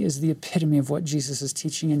 to me, is the epitome of what Jesus is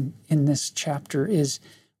teaching in this chapter, is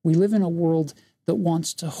we live in a world that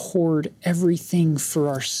wants to hoard everything for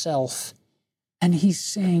ourselves. And he's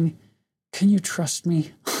saying, can you trust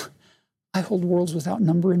me? I hold worlds without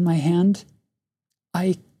number in my hand.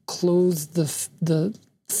 I clothe the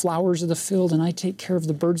flowers of the field, and I take care of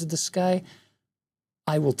the birds of the sky.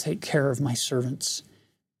 I will take care of my servants.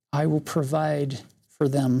 I will provide for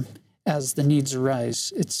them as the needs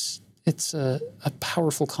arise. It's a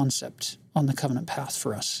powerful concept on the covenant path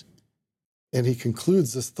for us. And he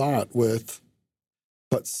concludes this thought with,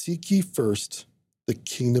 but seek ye first the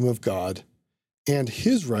kingdom of God and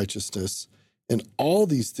his righteousness, and all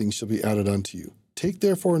these things shall be added unto you. Take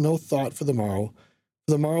therefore no thought for the morrow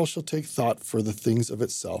shall take thought for the things of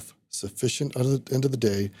itself. Sufficient unto the end of the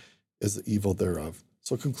day is the evil thereof.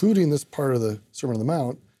 So concluding this part of the Sermon on the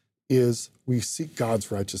Mount is we seek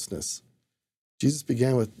God's righteousness. Jesus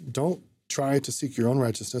began with, don't try to seek your own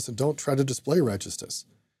righteousness and don't try to display righteousness.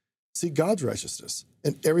 Seek God's righteousness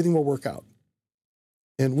and everything will work out.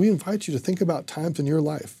 And we invite you to think about times in your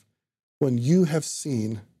life when you have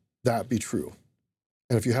seen that be true.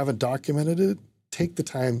 And if you haven't documented it, take the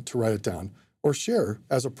time to write it down or share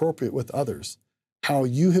as appropriate with others how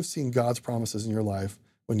you have seen God's promises in your life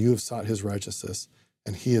when you have sought his righteousness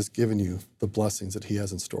and he has given you the blessings that he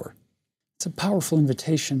has in store. It's a powerful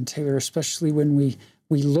invitation, Taylor, especially when we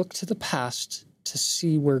look to the past to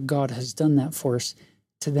see where God has done that for us,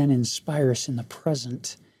 to then inspire us in the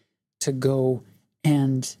present to go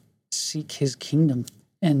and seek his kingdom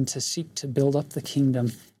and to seek to build up the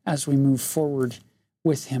kingdom as we move forward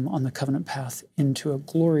with him on the covenant path into a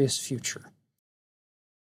glorious future.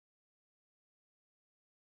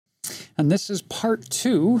 And this is part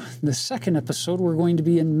 2, the second episode. We're going to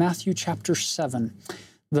be in Matthew chapter 7,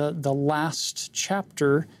 the last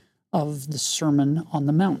chapter of the Sermon on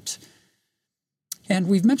the Mount. And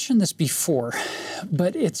we've mentioned this before,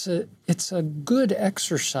 but it's a good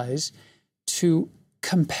exercise to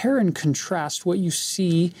compare and contrast what you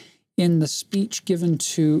see in the speech given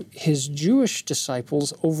to his Jewish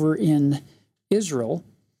disciples over in Israel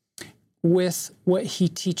with what he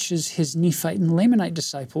teaches his Nephite and Lamanite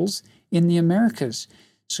disciples in the Americas.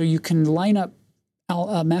 So you can line up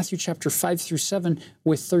Matthew chapter 5 through 7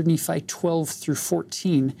 with 3 Nephi 12 through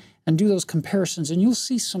 14 and do those comparisons, and you'll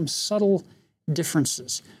see some subtle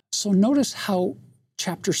differences. So notice how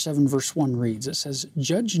chapter 7 verse 1 reads. It says,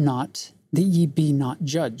 "Judge not that ye be not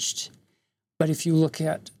judged. But if you look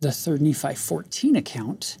at the 3 Nephi 14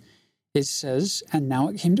 account, it says, "And now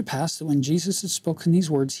it came to pass that when Jesus had spoken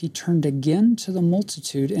these words, he turned again to the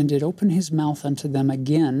multitude and did open his mouth unto them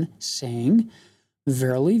again, saying,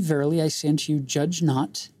 Verily, verily, I say unto you, judge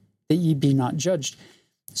not, that ye be not judged."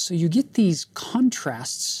 So you get these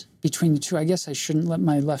contrasts between the two. I guess I shouldn't let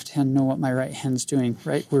my left hand know what my right hand's doing,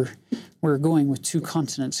 right? We're going with two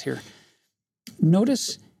continents here.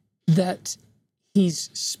 Notice that he's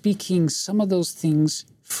speaking some of those things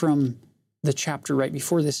from the chapter right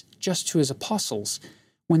before this just to his apostles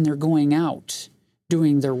when they're going out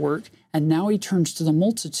doing their work. And now he turns to the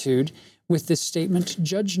multitude with this statement,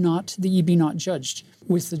 "Judge not, that ye be not judged."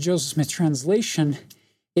 With the Joseph Smith translation,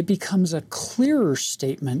 it becomes a clearer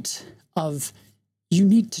statement of you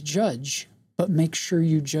need to judge, but make sure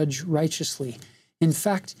you judge righteously. In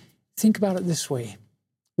fact, think about it this way.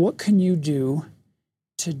 What can you do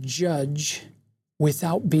to judge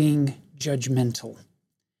without being judgmental?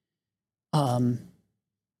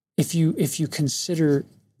 If you consider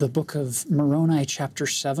the book of Moroni, chapter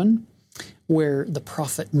 7, where the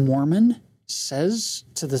prophet Mormon says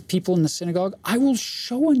to the people in the synagogue, "I will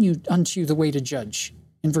show unto you the way to judge,"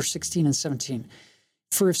 in verse 16 and 17.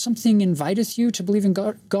 "For if something inviteth you to believe in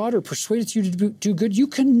God or persuadeth you to do good, you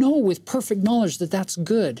can know with perfect knowledge that that's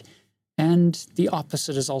good." And the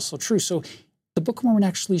opposite is also true. So the Book of Mormon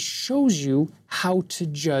actually shows you how to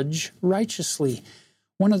judge righteously.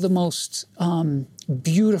 One of the most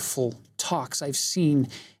beautiful talks I've seen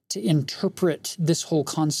to interpret this whole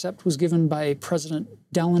concept was given by President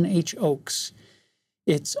Dallin H. Oaks.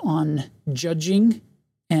 It's on judging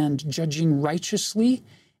and judging righteously,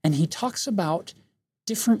 and he talks about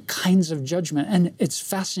different kinds of judgment. And it's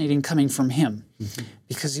fascinating coming from him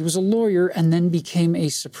because he was a lawyer and then became a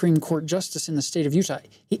Supreme Court justice in the state of Utah.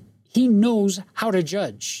 He knows how to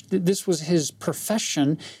judge. This was his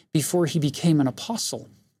profession before he became an apostle.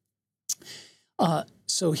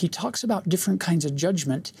 So he talks about different kinds of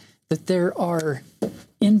judgment, that there are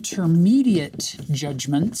intermediate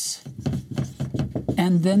judgments,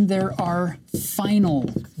 and then there are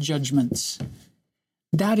final judgments.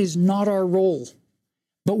 That is not our role,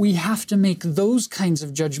 but we have to make those kinds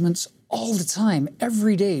of judgments all the time.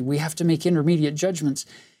 Every day we have to make intermediate judgments,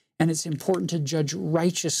 and it's important to judge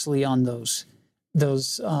righteously on those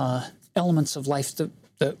elements of life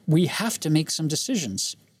that we have to make some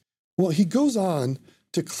decisions. Well, he goes on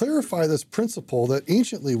to clarify this principle that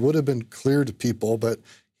anciently would have been clear to people, but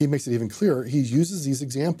he makes it even clearer. He uses these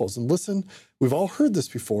examples. And listen, we've all heard this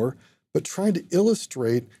before, but trying to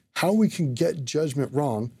illustrate how we can get judgment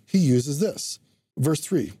wrong, he uses this. Verse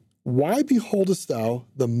 3, "Why beholdest thou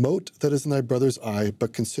the mote that is in thy brother's eye,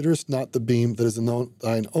 but considerest not the beam that is in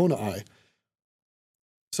thine own eye?"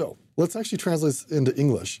 So let's actually translate this into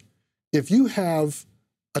English. If you have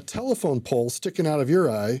a telephone pole sticking out of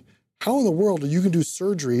your eye, how in the world are you going to do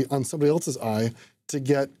surgery on somebody else's eye to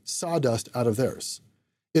get sawdust out of theirs?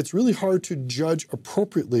 It's really hard to judge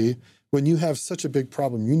appropriately when you have such a big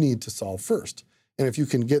problem you need to solve first. And if you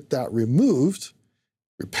can get that removed,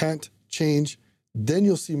 repent, change, then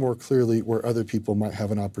you'll see more clearly where other people might have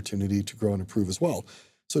an opportunity to grow and improve as well.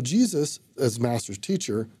 So Jesus, as master's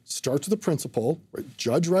teacher, starts with the principle, right,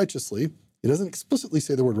 judge righteously. He doesn't explicitly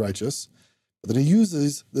say the word righteous, but then he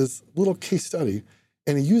uses this little case study,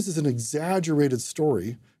 and he uses an exaggerated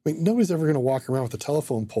story. I mean, nobody's ever going to walk around with a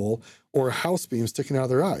telephone pole or a house beam sticking out of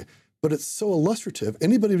their eye, but it's so illustrative.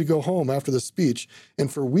 Anybody would go home after the speech,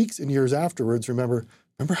 and for weeks and years afterwards, remember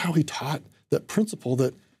how he taught that principle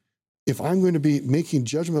that if I'm going to be making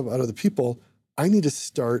judgment about other people, I need to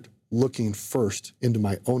start looking first into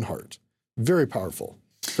my own heart. Very powerful.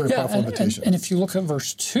 Very powerful invitation. And if you look at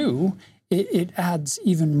verse 2, it adds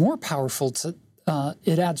even more powerful to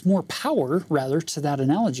it adds more power, rather, to that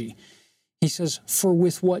analogy. He says, "For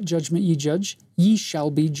with what judgment ye judge, ye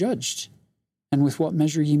shall be judged. And with what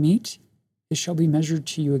measure ye meet, it shall be measured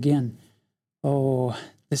to you again." Oh,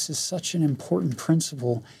 this is such an important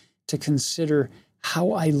principle to consider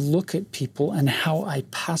how I look at people and how I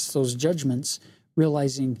pass those judgments,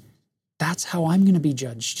 realizing that's how I'm going to be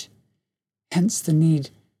judged. Hence the need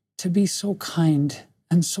to be so kind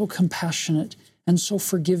and so compassionate and so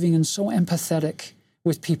forgiving and so empathetic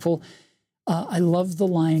with people. I love the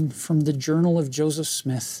line from the Journal of Joseph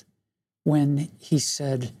Smith when he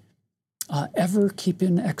said, "Ever keep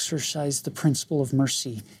in exercise the principle of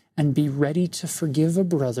mercy and be ready to forgive a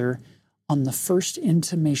brother on the first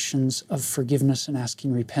intimations of forgiveness and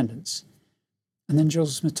asking repentance." And then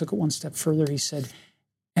Joseph Smith took it one step further. He said,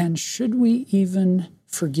 "And should we even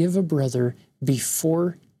forgive a brother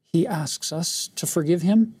before he asks us to forgive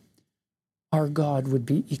him, our God would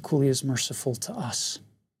be equally as merciful to us."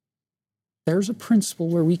 there's a principle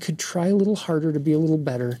where we could try a little harder to be a little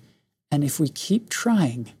better. And if we keep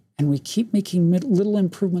trying and we keep making little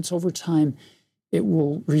improvements over time, it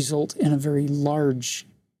will result in a very large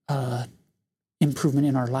improvement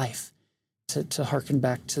in our life. To hearken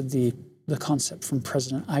back to the concept from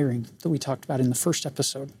President Eyring that we talked about in the first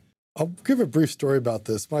episode. I'll give a brief story about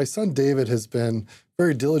this. My son David has been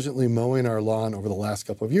very diligently mowing our lawn over the last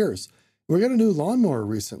couple of years. We got a new lawnmower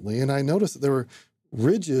recently, and I noticed that there were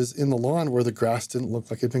ridges in the lawn where the grass didn't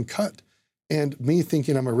look like it had been cut. And me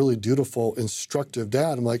thinking I'm a really dutiful, instructive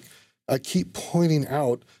dad, I'm like, I keep pointing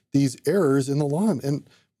out these errors in the lawn. And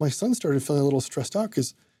my son started feeling a little stressed out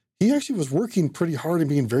because he actually was working pretty hard and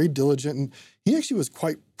being very diligent. And he actually was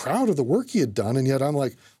quite proud of the work he had done. And yet I'm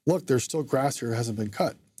like, look, there's still grass here, it hasn't been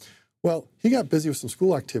cut. Well, he got busy with some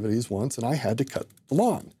school activities once, and I had to cut the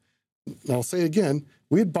lawn. And I'll say again,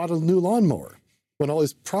 we had bought a new lawnmower when all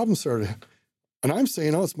these problems started. And I'm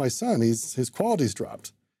saying, oh, it's my son. His quality's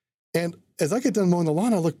dropped. And as I get done mowing the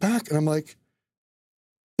lawn, I look back and I'm like,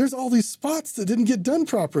 there's all these spots that didn't get done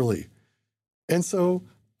properly. And so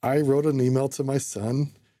I wrote an email to my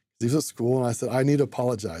son. He was at school, and I said, I need to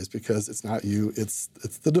apologize because it's not you, it's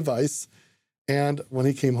the device. And when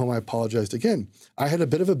he came home, I apologized again. I had a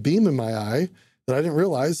bit of a beam in my eye that I didn't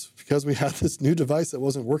realize because we had this new device that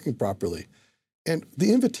wasn't working properly. And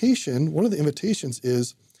the invitation, one of the invitations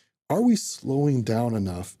is, are we slowing down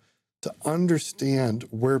enough to understand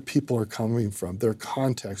where people are coming from, their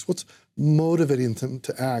context, what's motivating them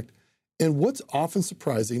to act? And what's often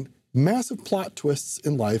surprising, massive plot twists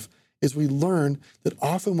in life, is we learn that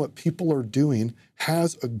often what people are doing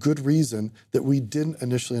has a good reason that we didn't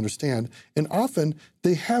initially understand. And often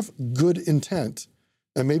they have good intent,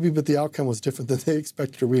 and maybe but the outcome was different than they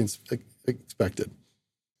expected or we expected.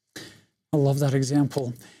 I love that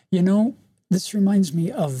example. You know, this reminds me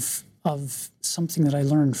of something that I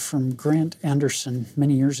learned from Grant Anderson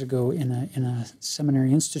many years ago in a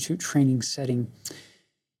seminary institute training setting.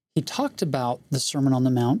 He talked about the Sermon on the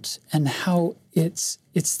Mount and how it's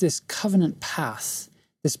this covenant path,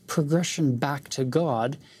 this progression back to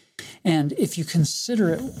God. And if you consider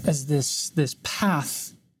it as this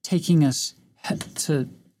path taking us to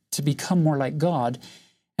become more like God,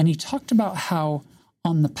 and he talked about how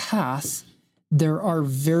on the path there are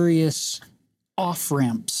various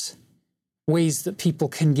off-ramps, ways that people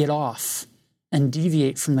can get off and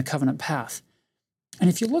deviate from the covenant path. And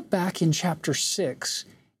if you look back in chapter 6,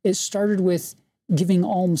 it started with giving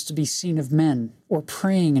alms to be seen of men, or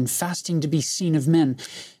praying and fasting to be seen of men.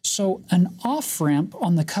 So an off-ramp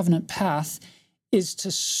on the covenant path is to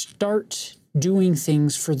start doing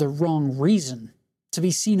things for the wrong reason, to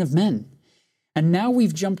be seen of men. And now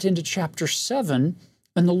we've jumped into chapter 7,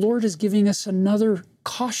 and the Lord is giving us another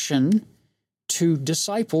caution to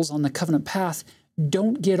disciples on the covenant path.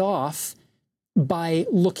 Don't get off by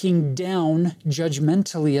looking down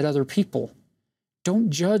judgmentally at other people.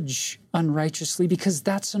 Don't judge unrighteously, because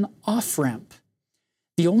that's an off-ramp.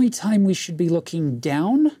 The only time we should be looking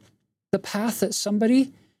down the path at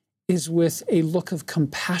somebody is with a look of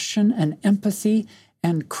compassion and empathy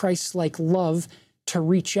and Christ-like love to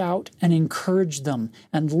reach out and encourage them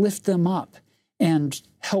and lift them up and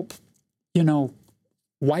help,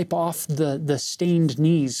 wipe off the stained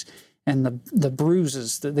knees and the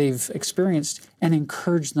bruises that they've experienced and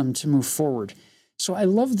encourage them to move forward. So I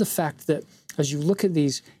love the fact that as you look at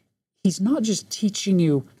these, he's not just teaching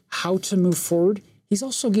you how to move forward, he's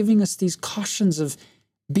also giving us these cautions of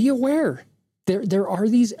be aware. There are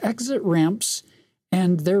these exit ramps,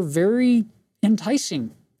 and they're very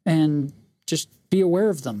enticing, and just be aware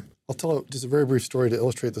of them. I'll tell just a very brief story to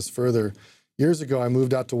illustrate this further. Years ago, I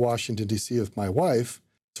moved out to Washington, D.C. with my wife.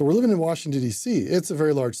 So we're living in Washington, D.C. It's a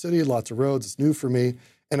very large city, lots of roads. It's new for me.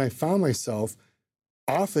 And I found myself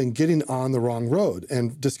often getting on the wrong road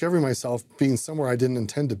and discovering myself being somewhere I didn't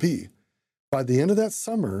intend to be. By the end of that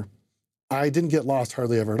summer, I didn't get lost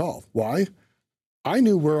hardly ever at all. Why? I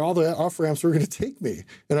knew where all the off-ramps were going to take me.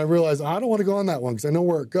 And I realized, I don't want to go on that one because I know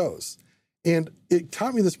where it goes. And it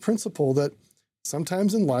taught me this principle that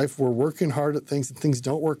sometimes in life, we're working hard at things and things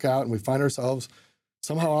don't work out, and we find ourselves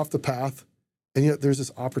somehow off the path. And yet there's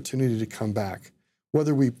this opportunity to come back.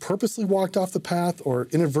 Whether we purposely walked off the path or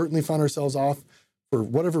inadvertently found ourselves off for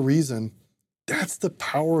whatever reason, that's the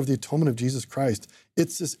power of the atonement of Jesus Christ.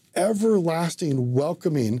 It's this everlasting,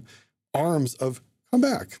 welcoming arms of come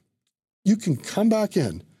back. You can come back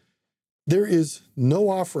in. There is no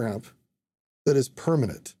off-ramp that is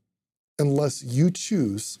permanent unless you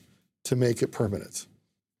choose to make it permanent.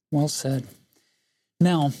 Well said.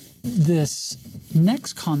 Now, this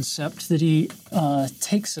next concept that he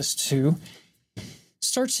takes us to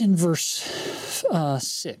starts in verse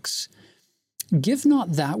 6. Give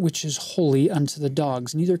not that which is holy unto the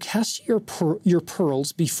dogs, neither cast your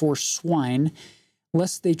pearls before swine,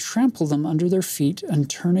 lest they trample them under their feet and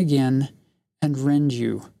turn again and rend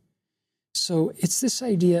you. So it's this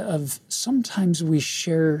idea of sometimes we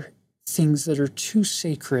share things that are too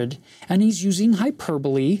sacred, and he's using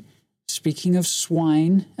hyperbole, speaking of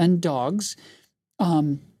swine and dogs.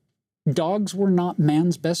 Dogs were not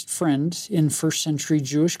man's best friend in first century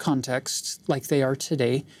Jewish context like they are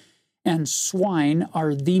today. And swine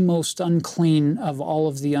are the most unclean of all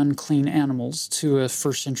of the unclean animals to a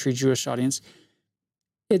first century Jewish audience.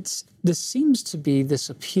 This seems to be this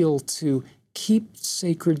appeal to keep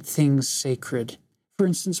sacred things sacred. For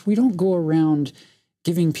instance, we don't go around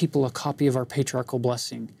giving people a copy of our patriarchal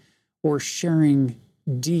blessing or sharing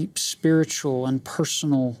deep spiritual and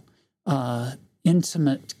personal,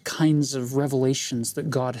 intimate kinds of revelations that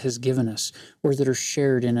God has given us or that are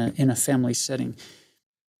shared in a family setting.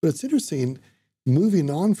 But it's interesting, moving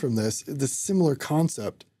on from this similar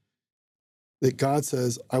concept that God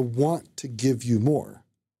says, I want to give you more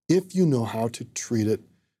if you know how to treat it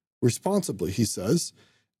responsibly. He says,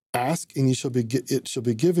 ask and it shall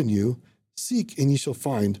be given you, seek and ye shall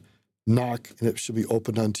find, knock and it shall be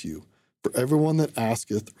opened unto you. For everyone that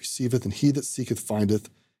asketh receiveth, and he that seeketh findeth,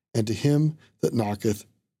 and to him that knocketh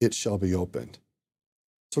it shall be opened.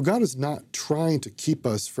 So God is not trying to keep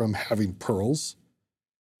us from having pearls,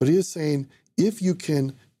 but he is saying, if you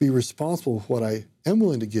can be responsible with what I am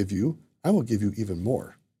willing to give you, I will give you even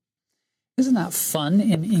more. Isn't that fun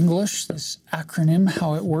in English, this acronym,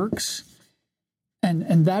 how it works?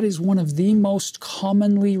 And that is one of the most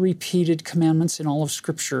commonly repeated commandments in all of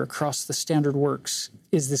Scripture across the standard works,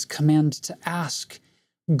 is this command to ask.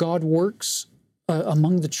 God works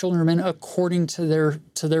among the children of men according to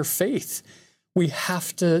their faith. We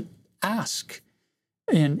have to ask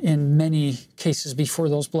in many cases before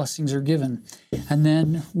those blessings are given. And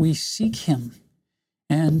then we seek him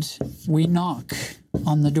and we knock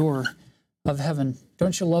on the door of heaven.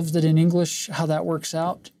 Don't you love that in English how that works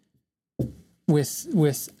out?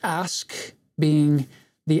 With ask being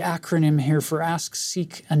the acronym here for ask,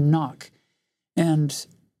 seek, and knock. And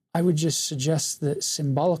I would just suggest that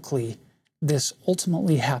symbolically this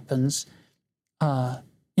ultimately happens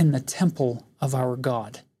in the temple of our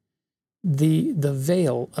God. The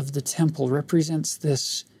veil of the temple represents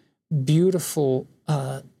this beautiful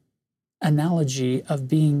analogy of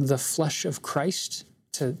being the flesh of Christ,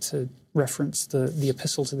 to reference the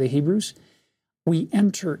epistle to the Hebrews. We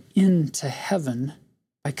enter into heaven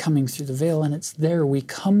by coming through the veil, and it's there we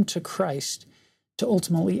come to Christ to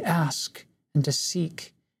ultimately ask and to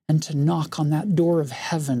seek and to knock on that door of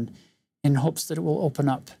heaven in hopes that it will open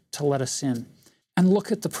up to let us in. And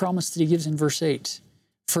look at the promise that he gives in verse 8.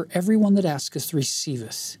 For everyone that asketh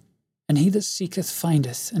receiveth, and he that seeketh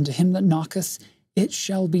findeth, and to him that knocketh it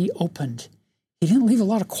shall be opened. He didn't leave a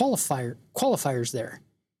lot of qualifiers there.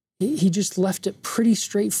 He just left it pretty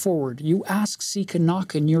straightforward. You ask, seek, and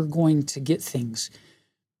knock, and you're going to get things.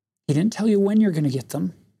 He didn't tell you when you're going to get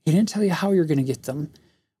them. He didn't tell you how you're going to get them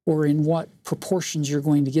or in what proportions you're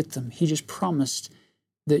going to get them. He just promised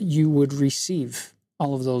that you would receive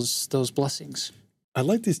all of those blessings. I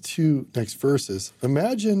like these two next verses.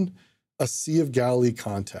 Imagine a Sea of Galilee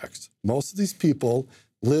context. Most of these people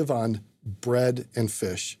live on bread and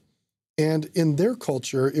fish. And in their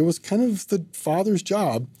culture, it was kind of the father's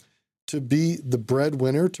job to be the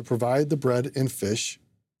breadwinner, to provide the bread and fish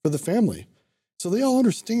for the family. So they all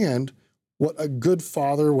understand what a good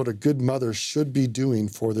father, what a good mother should be doing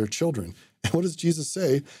for their children. And what does Jesus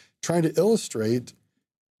say? Trying to illustrate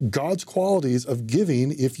God's qualities of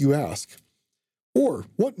giving if you ask. Or,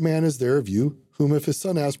 what man is there of you whom if his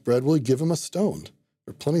son asks bread, will he give him a stone?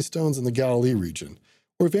 There are plenty of stones in the Galilee region.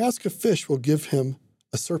 Or if he asks a fish, will give him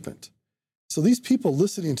a serpent. So these people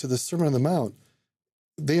listening to the Sermon on the Mount,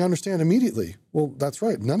 they understand immediately, well, that's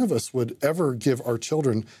right. None of us would ever give our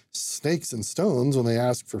children snakes and stones when they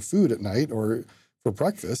ask for food at night or for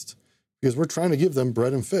breakfast, because we're trying to give them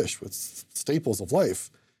bread and fish with staples of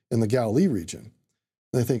life in the Galilee region.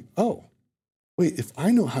 And they think, oh, wait, if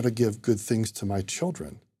I know how to give good things to my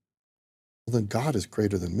children, well, then God is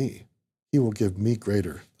greater than me. He will give me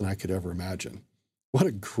greater than I could ever imagine. What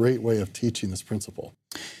a great way of teaching this principle.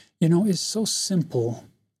 You know, it's so simple,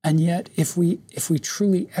 and yet if we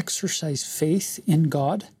truly exercise faith in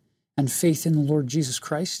God and faith in the Lord Jesus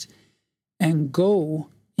Christ and go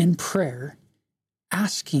in prayer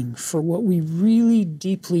asking for what we really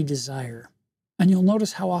deeply desire, and you'll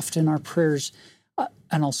notice how often our prayers,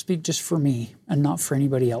 and I'll speak just for me and not for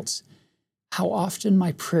anybody else, how often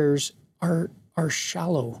my prayers are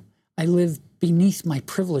shallow. I live beneath my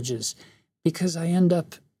privileges because I end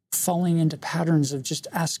up falling into patterns of just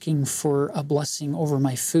asking for a blessing over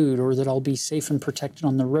my food, or that I'll be safe and protected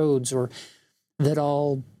on the roads, or that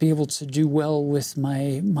I'll be able to do well with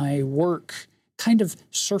my work, kind of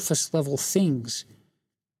surface level things.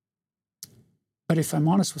 But if I'm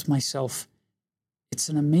honest with myself, it's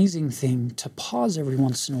an amazing thing to pause every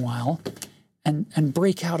once in a while and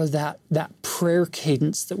break out of that prayer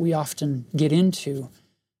cadence that we often get into,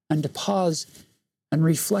 and to pause and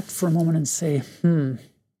reflect for a moment and say,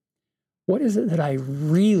 what is it that I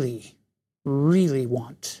really, really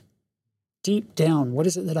want? Deep down, what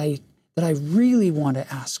is it that I really want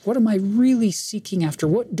to ask? What am I really seeking after?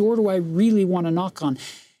 What door do I really want to knock on?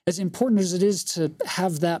 As important as it is to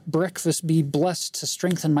have that breakfast be blessed to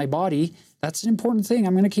strengthen my body, that's an important thing.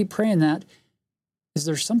 I'm going to keep praying that. Is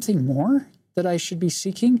there something more that I should be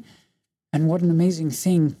seeking? And what an amazing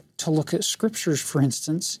thing to look at scriptures, for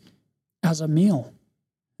instance, as a meal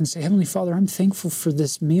and say, Heavenly Father, I'm thankful for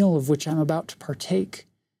this meal of which I'm about to partake.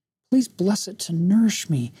 Please bless it to nourish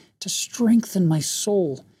me, to strengthen my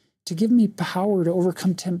soul, to give me power to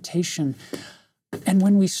overcome temptation. And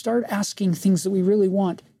when we start asking things that we really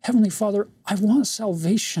want, Heavenly Father, I want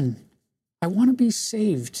salvation. I want to be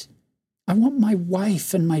saved. I want my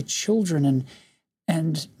wife and my children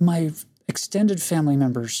and my extended family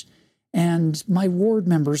members and my ward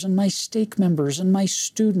members and my stake members and my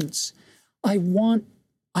students. I want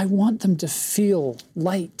them to feel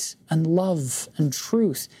light and love and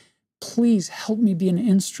truth. Please help me be an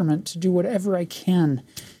instrument to do whatever I can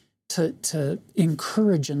to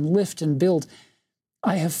encourage and lift and build.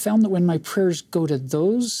 I have found that when my prayers go to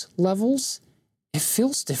those levels, it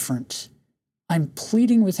feels different. I'm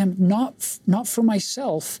pleading with Him, not for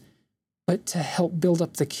myself, but to help build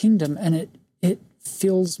up the kingdom, and it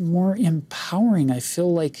feels more empowering. I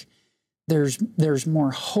feel like there's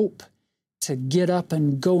more hope to get up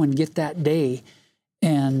and go and get that day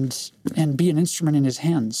and be an instrument in His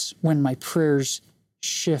hands when my prayers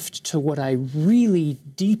shift to what I really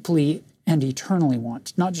deeply and eternally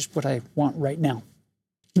want, not just what I want right now.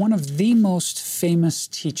 One of the most famous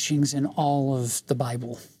teachings in all of the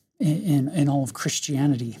Bible, in all of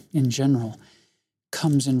Christianity in general,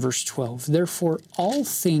 comes in verse 12. Therefore, all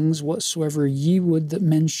things whatsoever ye would that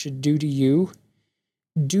men should do to you,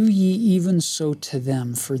 do ye even so to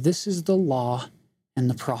them, for this is the law and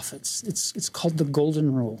the prophets. It's called the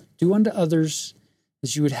golden rule. Do unto others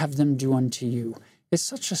as you would have them do unto you. It's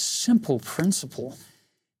such a simple principle.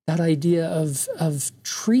 That idea of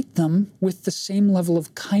treat them with the same level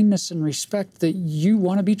of kindness and respect that you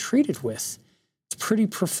want to be treated with. It's pretty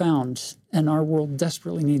profound, and our world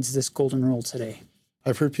desperately needs this golden rule today.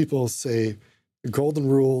 I've heard people say the golden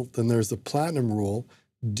rule, then there's the platinum rule,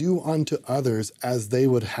 do unto others as they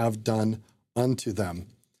would have done unto them.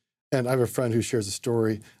 And I have a friend who shares a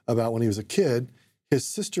story about when he was a kid, his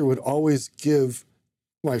sister would always give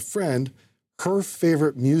my friend her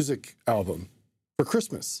favorite music album for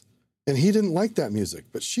Christmas. And he didn't like that music,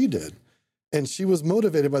 but she did. And she was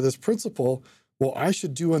motivated by this principle, well, I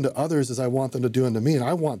should do unto others as I want them to do unto me, and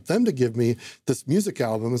I want them to give me this music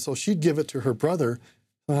album. And so she'd give it to her brother.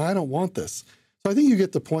 I don't want this. So I think you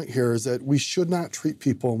get the point here is that we should not treat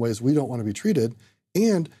people in ways we don't want to be treated,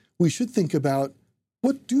 and we should think about,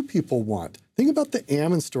 what do people want? Think about the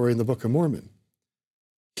Ammon story in the Book of Mormon.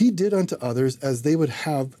 He did unto others as they would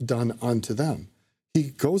have done unto them. He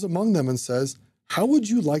goes among them and says, how would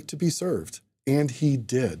you like to be served? And he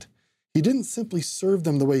did. He didn't simply serve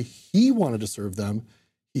them the way he wanted to serve them.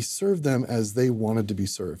 He served them as they wanted to be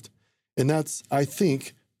served. And that's, I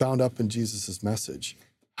think, bound up in Jesus' message.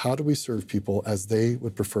 How do we serve people as they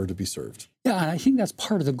would prefer to be served? Yeah, and I think that's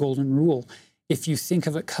part of the golden rule. If you think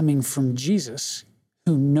of it coming from Jesus,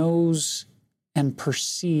 who knows and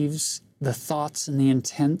perceives the thoughts and the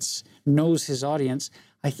intents, knows his audience,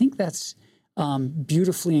 I think that's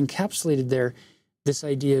beautifully encapsulated there. This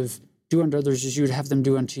idea of do unto others as you would have them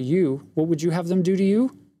do unto you. What would you have them do to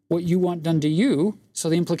you? What you want done to you. So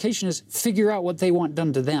the implication is figure out what they want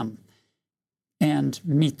done to them and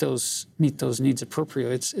meet those needs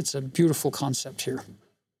appropriately. It's a beautiful concept here.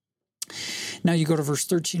 Now you go to verse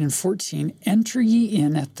 13 and 14. Enter ye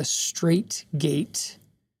in at the strait gate,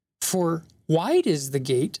 for wide is the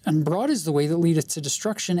gate, and broad is the way that leadeth to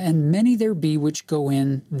destruction, and many there be which go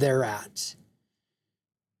in thereat.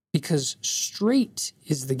 Because strait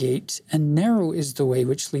is the gate, and narrow is the way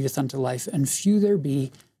which leadeth unto life, and few there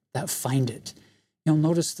be that find it. You'll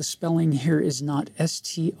notice the spelling here is not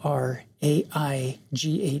S-T-R-A-I-G-H-T.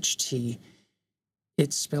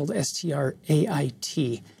 It's spelled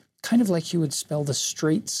S-T-R-A-I-T, kind of like you would spell the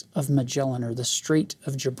Straits of Magellan or the Strait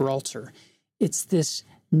of Gibraltar. It's this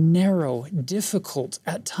narrow, difficult,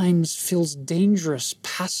 at times feels dangerous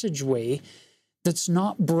passageway that's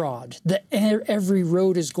not broad, that every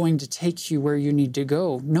road is going to take you where you need to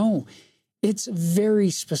go. No, it's very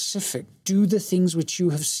specific. Do the things which you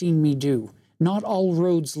have seen me do. Not all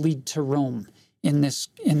roads lead to Rome in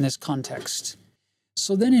this context.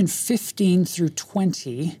 So then in 15 through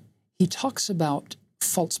 20, he talks about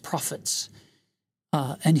false prophets.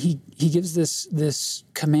 And he gives this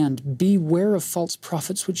command, beware of false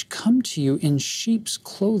prophets which come to you in sheep's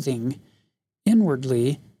clothing.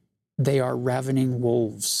 Inwardly, they are ravening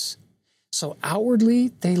wolves. So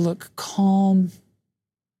outwardly, they look calm,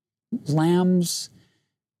 lambs,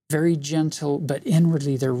 very gentle, but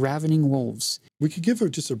inwardly, they're ravening wolves. We could give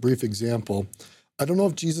just a brief example. I don't know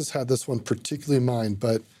if Jesus had this one particularly in mind,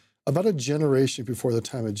 but about a generation before the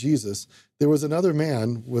time of Jesus, there was another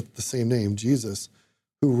man with the same name, Jesus,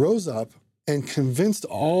 who rose up and convinced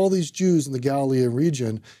all these Jews in the Galilean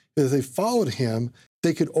region that if they followed him,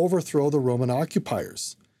 they could overthrow the Roman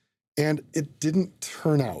occupiers. And it didn't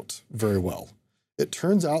turn out very well. It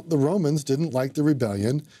turns out the Romans didn't like the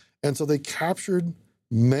rebellion, and so they captured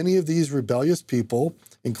many of these rebellious people,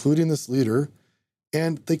 including this leader,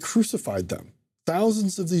 and they crucified them.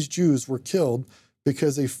 Thousands of these Jews were killed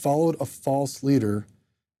because they followed a false leader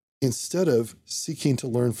instead of seeking to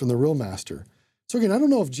learn from the real master. So again, I don't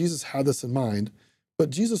know if Jesus had this in mind, but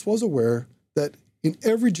Jesus was aware that in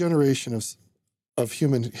every generation of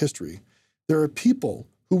human history, there are people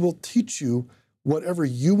who will teach you whatever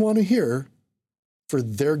you want to hear for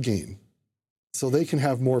their gain, so they can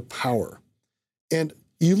have more power. And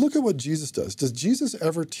you look at what Jesus does. Does Jesus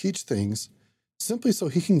ever teach things simply so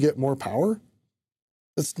he can get more power?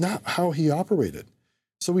 That's not how he operated.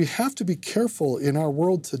 So we have to be careful in our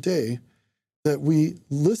world today that we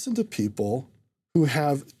listen to people who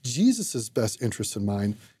have Jesus's best interests in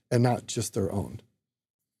mind and not just their own.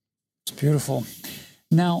 It's beautiful.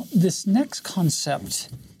 Now, this next concept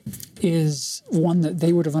is one that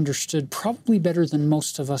they would have understood probably better than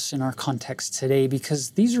most of us in our context today,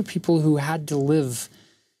 because these are people who had to live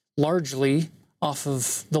largely off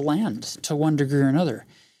of the land to one degree or another.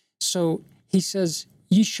 So he says,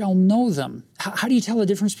 ye shall know them. How do you tell the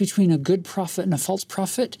difference between a good prophet and a false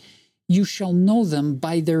prophet? You shall know them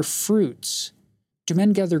by their fruits. Do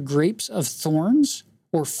men gather grapes of thorns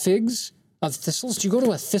or figs of thistles? Do you go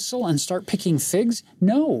to a thistle and start picking figs?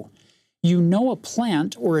 No. You know a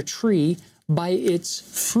plant or a tree by its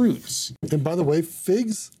fruits. And by the way,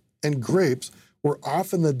 figs and grapes were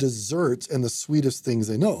often the desserts and the sweetest things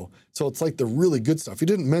they know. So it's like the really good stuff. He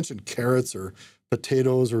didn't mention carrots or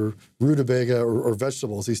potatoes or rutabaga or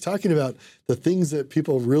vegetables. He's talking about the things that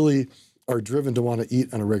people really are driven to want to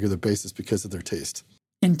eat on a regular basis because of their taste.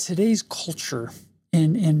 In today's culture,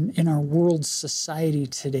 in our world society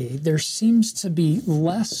today, there seems to be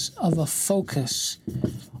less of a focus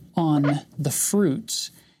on the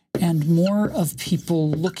fruits and more of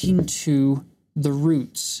people looking to the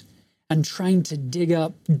roots and trying to dig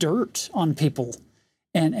up dirt on people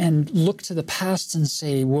and look to the past and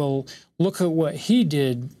say, well, look at what he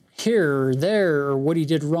did here or there, or what he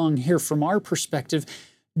did wrong here from our perspective,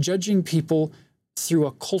 judging people through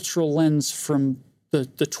a cultural lens from the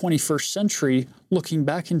 21st century, looking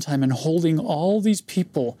back in time and holding all these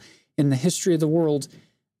people in the history of the world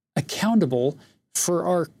accountable for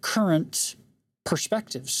our current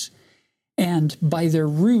perspectives. And by their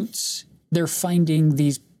roots, they're finding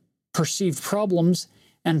these perceived problems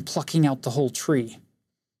and plucking out the whole tree.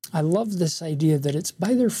 I love this idea that it's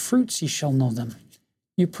by their fruits ye shall know them.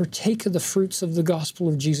 You partake of the fruits of the gospel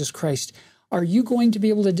of Jesus Christ. Are you going to be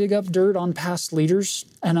able to dig up dirt on past leaders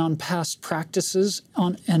and on past practices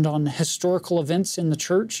and on historical events in the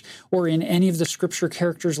church or in any of the scripture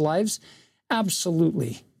characters' lives?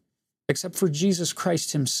 Absolutely. Except for Jesus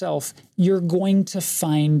Christ himself, you're going to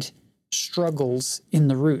find struggles in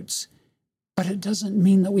the roots. But it doesn't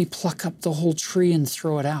mean that we pluck up the whole tree and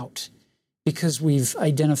throw it out because we've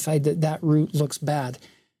identified that that root looks bad.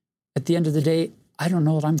 At the end of the day, I don't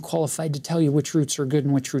know that I'm qualified to tell you which roots are good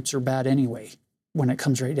and which roots are bad anyway, when it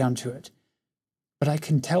comes right down to it. But I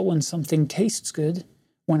can tell when something tastes good,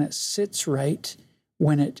 when it sits right,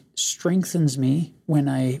 when it strengthens me, when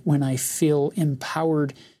I feel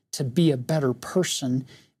empowered to be a better person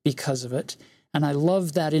because of it. And I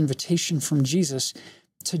love that invitation from Jesus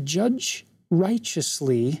to judge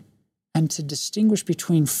righteously and to distinguish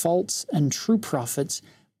between false and true prophets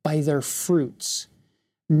by their fruits,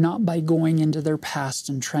 not by going into their past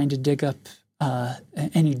and trying to dig up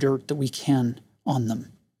any dirt that we can on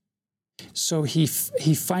them. So he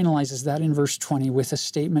finalizes that in verse 20 with a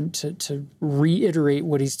statement to reiterate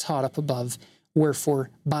what he's taught up above. Wherefore,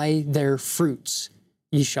 by their fruits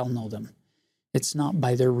ye shall know them. It's not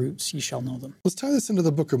by their roots ye shall know them. Let's tie this into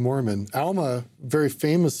the Book of Mormon. Alma very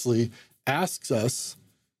famously asks us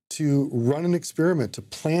to run an experiment, to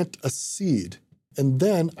plant a seed, and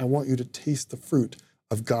then I want you to taste the fruit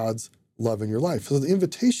of God's love in your life. So the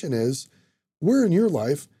invitation is, where in your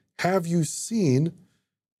life have you seen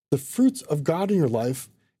the fruits of God in your life?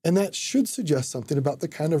 And that should suggest something about the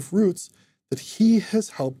kind of roots that He has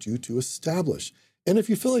helped you to establish. And if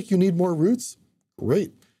you feel like you need more roots,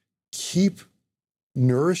 great. Keep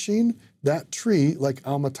nourishing that tree like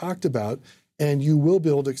Alma talked about, and you will be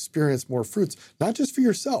able to experience more fruits, not just for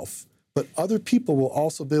yourself, but other people will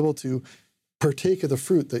also be able to partake of the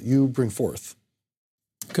fruit that you bring forth.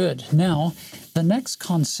 Good. Now, the next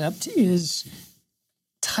concept is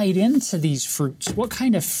tied into these fruits. What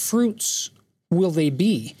kind of fruits will they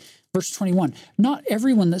be? Verse 21, not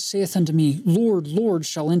everyone that saith unto me, Lord, Lord,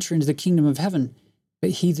 shall enter into the kingdom of heaven,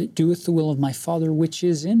 but he that doeth the will of my Father which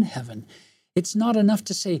is in heaven. It's not enough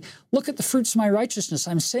to say, look at the fruits of my righteousness.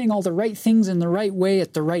 I'm saying all the right things in the right way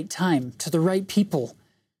at the right time to the right people.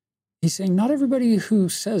 He's saying not everybody who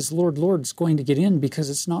says, Lord, Lord, is going to get in because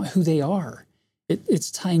it's not who they are.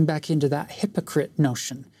 It's tying back into that hypocrite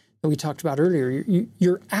notion that we talked about earlier.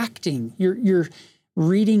 You're acting. You're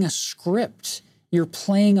reading a script. You're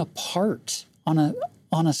playing a part on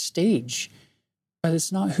a stage, but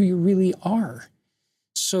it's not who you really are.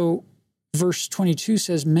 So verse 22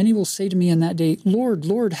 says, many will say to me in that day, Lord,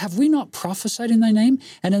 Lord, have we not prophesied in thy name?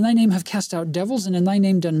 And in thy name have cast out devils, and in thy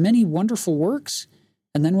name done many wonderful works?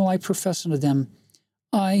 And then will I profess unto them,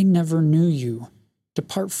 I never knew you.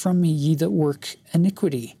 Depart from me, ye that work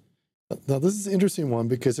iniquity. Now, this is an interesting one,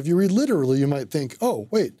 because if you read literally, you might think, oh,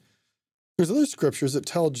 wait, there's other scriptures that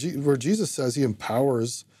tell where Jesus says he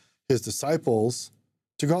empowers his disciples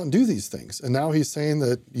to go out and do these things. And now he's saying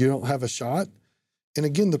that you don't have a shot. And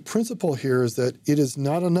again, the principle here is that it is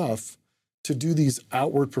not enough to do these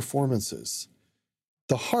outward performances.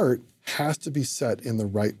 The heart has to be set in the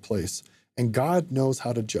right place, and God knows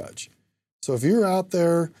how to judge. So if you're out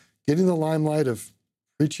there getting the limelight of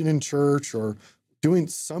preaching in church or doing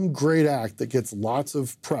some great act that gets lots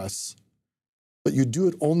of press, but you do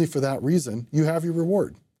it only for that reason, you have your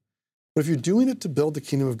reward. But if you're doing it to build the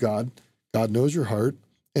kingdom of God, God knows your heart,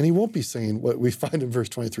 and he won't be saying what we find in verse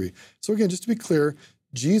 23. So again, just to be clear,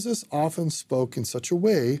 Jesus often spoke in such a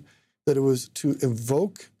way that it was to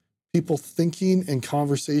evoke people thinking and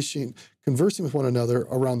conversing with one another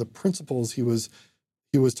around the principles he was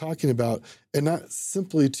talking about, and not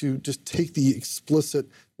simply to just take the explicit,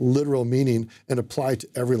 literal meaning and apply to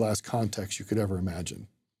every last context you could ever imagine.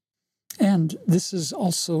 And this is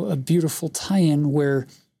also a beautiful tie-in where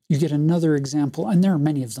you get another example, and there are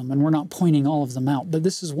many of them, and we're not pointing all of them out, but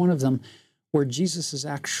this is one of them where Jesus is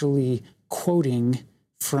actually quoting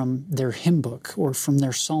from their hymn book or from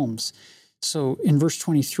their Psalms. So in verse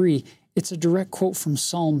 23, it's a direct quote from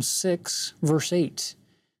Psalm 6, verse 8,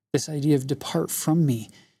 this idea of depart from me.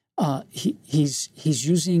 He's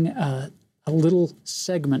using a little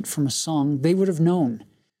segment from a song they would have known.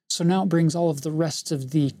 So now it brings all of the rest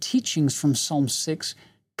of the teachings from Psalm 6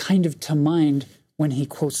 kind of to mind when he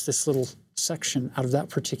quotes this little section out of that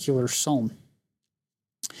particular psalm.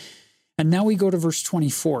 And now we go to verse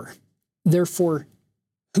 24. Therefore,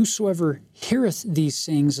 whosoever heareth these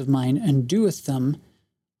sayings of mine and doeth them,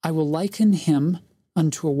 I will liken him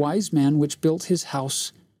unto a wise man which built his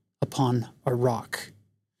house upon a rock.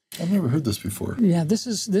 I've never heard this before. Yeah, this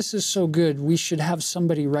is so good. We should have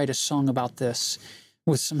somebody write a song about this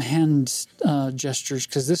with some hand gestures,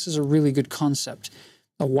 because this is a really good concept.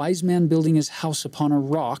 A wise man building his house upon a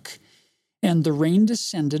rock, and the rain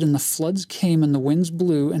descended, and the floods came, and the winds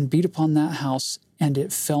blew and beat upon that house, and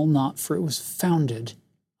it fell not, for it was founded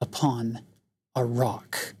upon a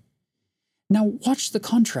rock. Now watch the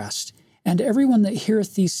contrast. And everyone that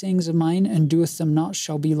heareth these sayings of mine and doeth them not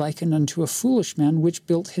shall be likened unto a foolish man which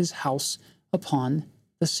built his house upon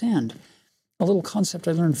the sand. A little concept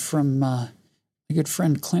I learned from a good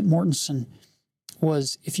friend, Clint Mortensen,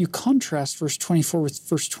 was if you contrast verse 24 with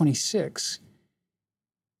verse 26,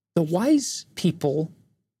 the wise people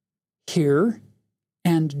hear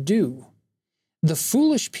and do. The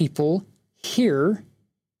foolish people hear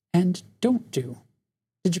and don't do.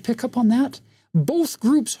 Did you pick up on that? Both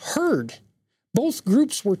groups heard. Both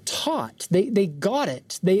groups were taught. They got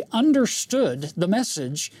it. They understood the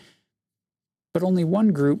message. But only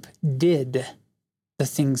one group did the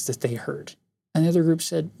things that they heard. And the other group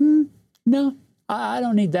said, no, I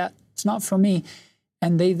don't need that. It's not for me.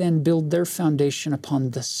 And they then build their foundation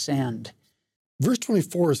upon the sand. Verse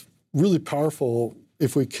 24 is really powerful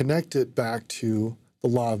if we connect it back to the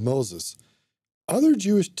law of Moses. other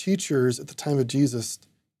Jewish teachers at the time of Jesus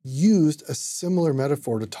used a similar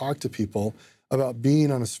metaphor to talk to people about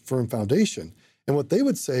being on a firm foundation. And what they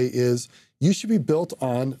would say is, you should be built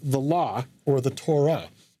on the law or the Torah.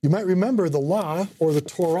 You might remember the law or the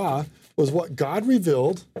Torah was what God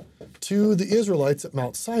revealed to the Israelites at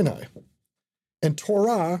Mount Sinai. And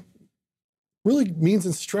Torah really means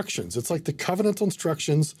instructions. It's like the covenantal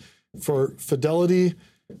instructions for fidelity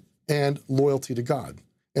and loyalty to God.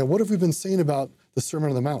 And what have we been saying about the Sermon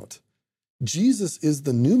on the Mount? Jesus is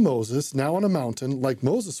the new Moses, now on a mountain, like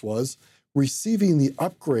Moses was, receiving the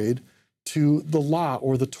upgrade to the law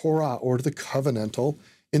or the Torah or the covenantal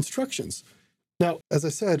instructions. Now, as I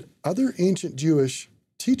said, other ancient Jewish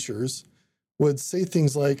teachers would say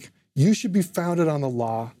things like, you should be founded on the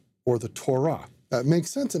law or the Torah. That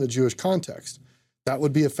makes sense in a Jewish context. That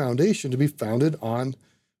would be a foundation to be founded on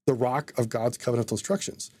the rock of God's covenantal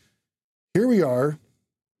instructions. Here we are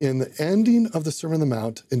in the ending of the Sermon on the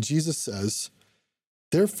Mount, and Jesus says,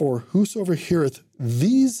 therefore, whosoever heareth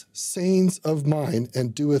these sayings of mine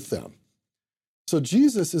and doeth them. So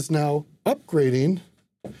Jesus is now upgrading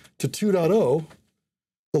to 2.0.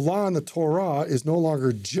 The law and the Torah is no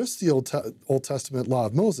longer just the Old Testament law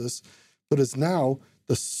of Moses, but is now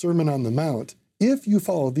the Sermon on the Mount. If you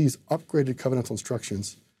follow these upgraded covenantal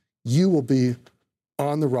instructions, you will be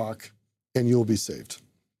on the rock and you will be saved.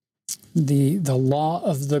 The law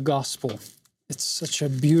of the gospel. It's such a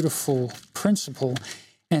beautiful principle.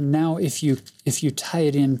 And now if you tie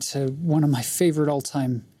it into one of my favorite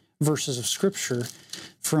all-time verses of Scripture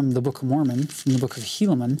from the Book of Mormon, from the Book of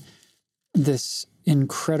Helaman, this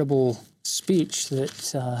incredible speech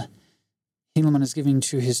that Helaman is giving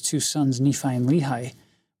to his two sons, Nephi and Lehi,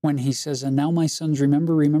 when he says, and now my sons,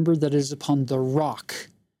 remember that it is upon the rock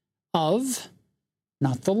of,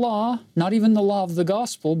 not the law, not even the law of the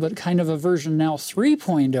gospel, but kind of a version now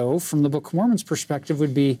 3.0 from the Book of Mormon's perspective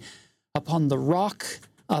would be upon the rock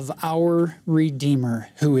of our Redeemer,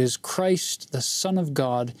 who is Christ, the Son of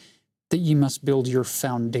God, that ye must build your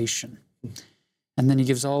foundation. And then he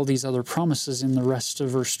gives all these other promises in the rest of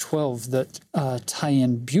verse 12 that tie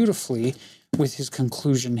in beautifully with his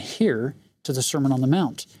conclusion here to the Sermon on the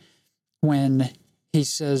Mount, when he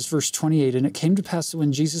says, verse 28, and it came to pass that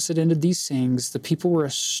when Jesus had ended these sayings, the people were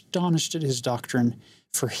astonished at his doctrine,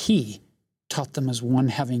 for he taught them as one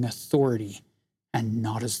having authority and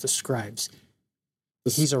not as the scribes.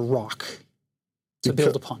 He's a rock to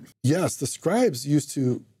build upon. Yes, the scribes used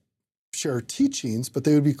to share teachings, but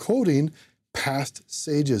they would be quoting past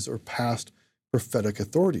sages or past prophetic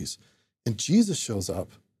authorities. And Jesus shows up,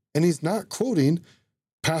 and he's not quoting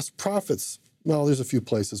past prophets. Well, there's a few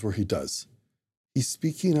places where he does. He's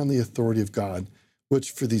speaking on the authority of God,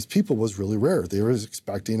 which for these people was really rare. They were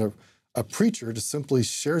expecting a preacher to simply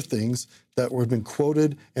share things that had been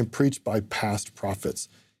quoted and preached by past prophets.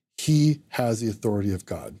 He has the authority of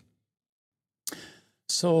God.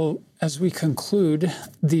 So as we conclude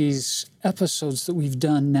these episodes that we've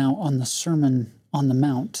done now on the Sermon on the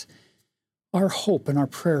Mount, our hope and our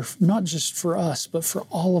prayer, not just for us, but for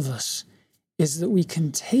all of us, is that we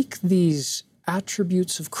can take these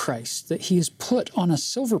attributes of Christ that he has put on a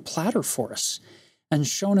silver platter for us and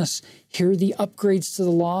shown us, here are the upgrades to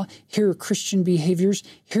the law, here are Christian behaviors,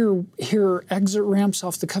 here are exit ramps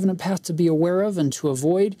off the covenant path to be aware of and to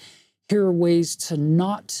avoid, here are ways to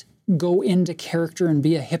not go into character and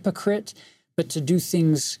be a hypocrite, but to do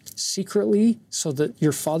things secretly so that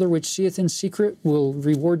your Father which seeth in secret will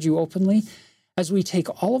reward you openly. As we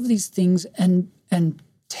take all of these things and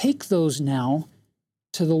take those now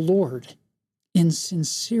to the Lord in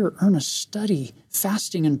sincere, earnest study,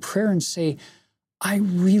 fasting and prayer, and say, I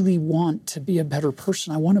really want to be a better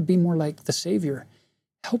person. I want to be more like the Savior.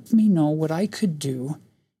 Help me know what I could do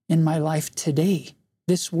in my life today,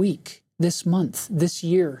 this week, this month, this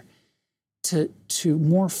year, to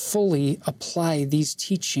more fully apply these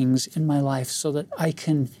teachings in my life so that I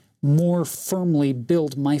can more firmly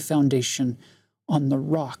build my foundation on the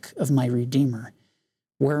rock of my Redeemer,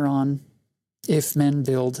 whereon, if men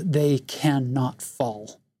build, they cannot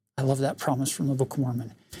fall. I love that promise from the Book of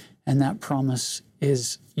Mormon. And that promise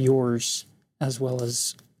is yours as well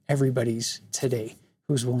as everybody's today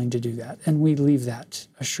who's willing to do that. And we leave that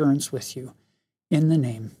assurance with you in the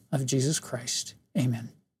name of Jesus Christ. Amen.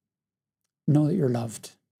 Know that you're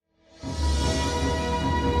loved.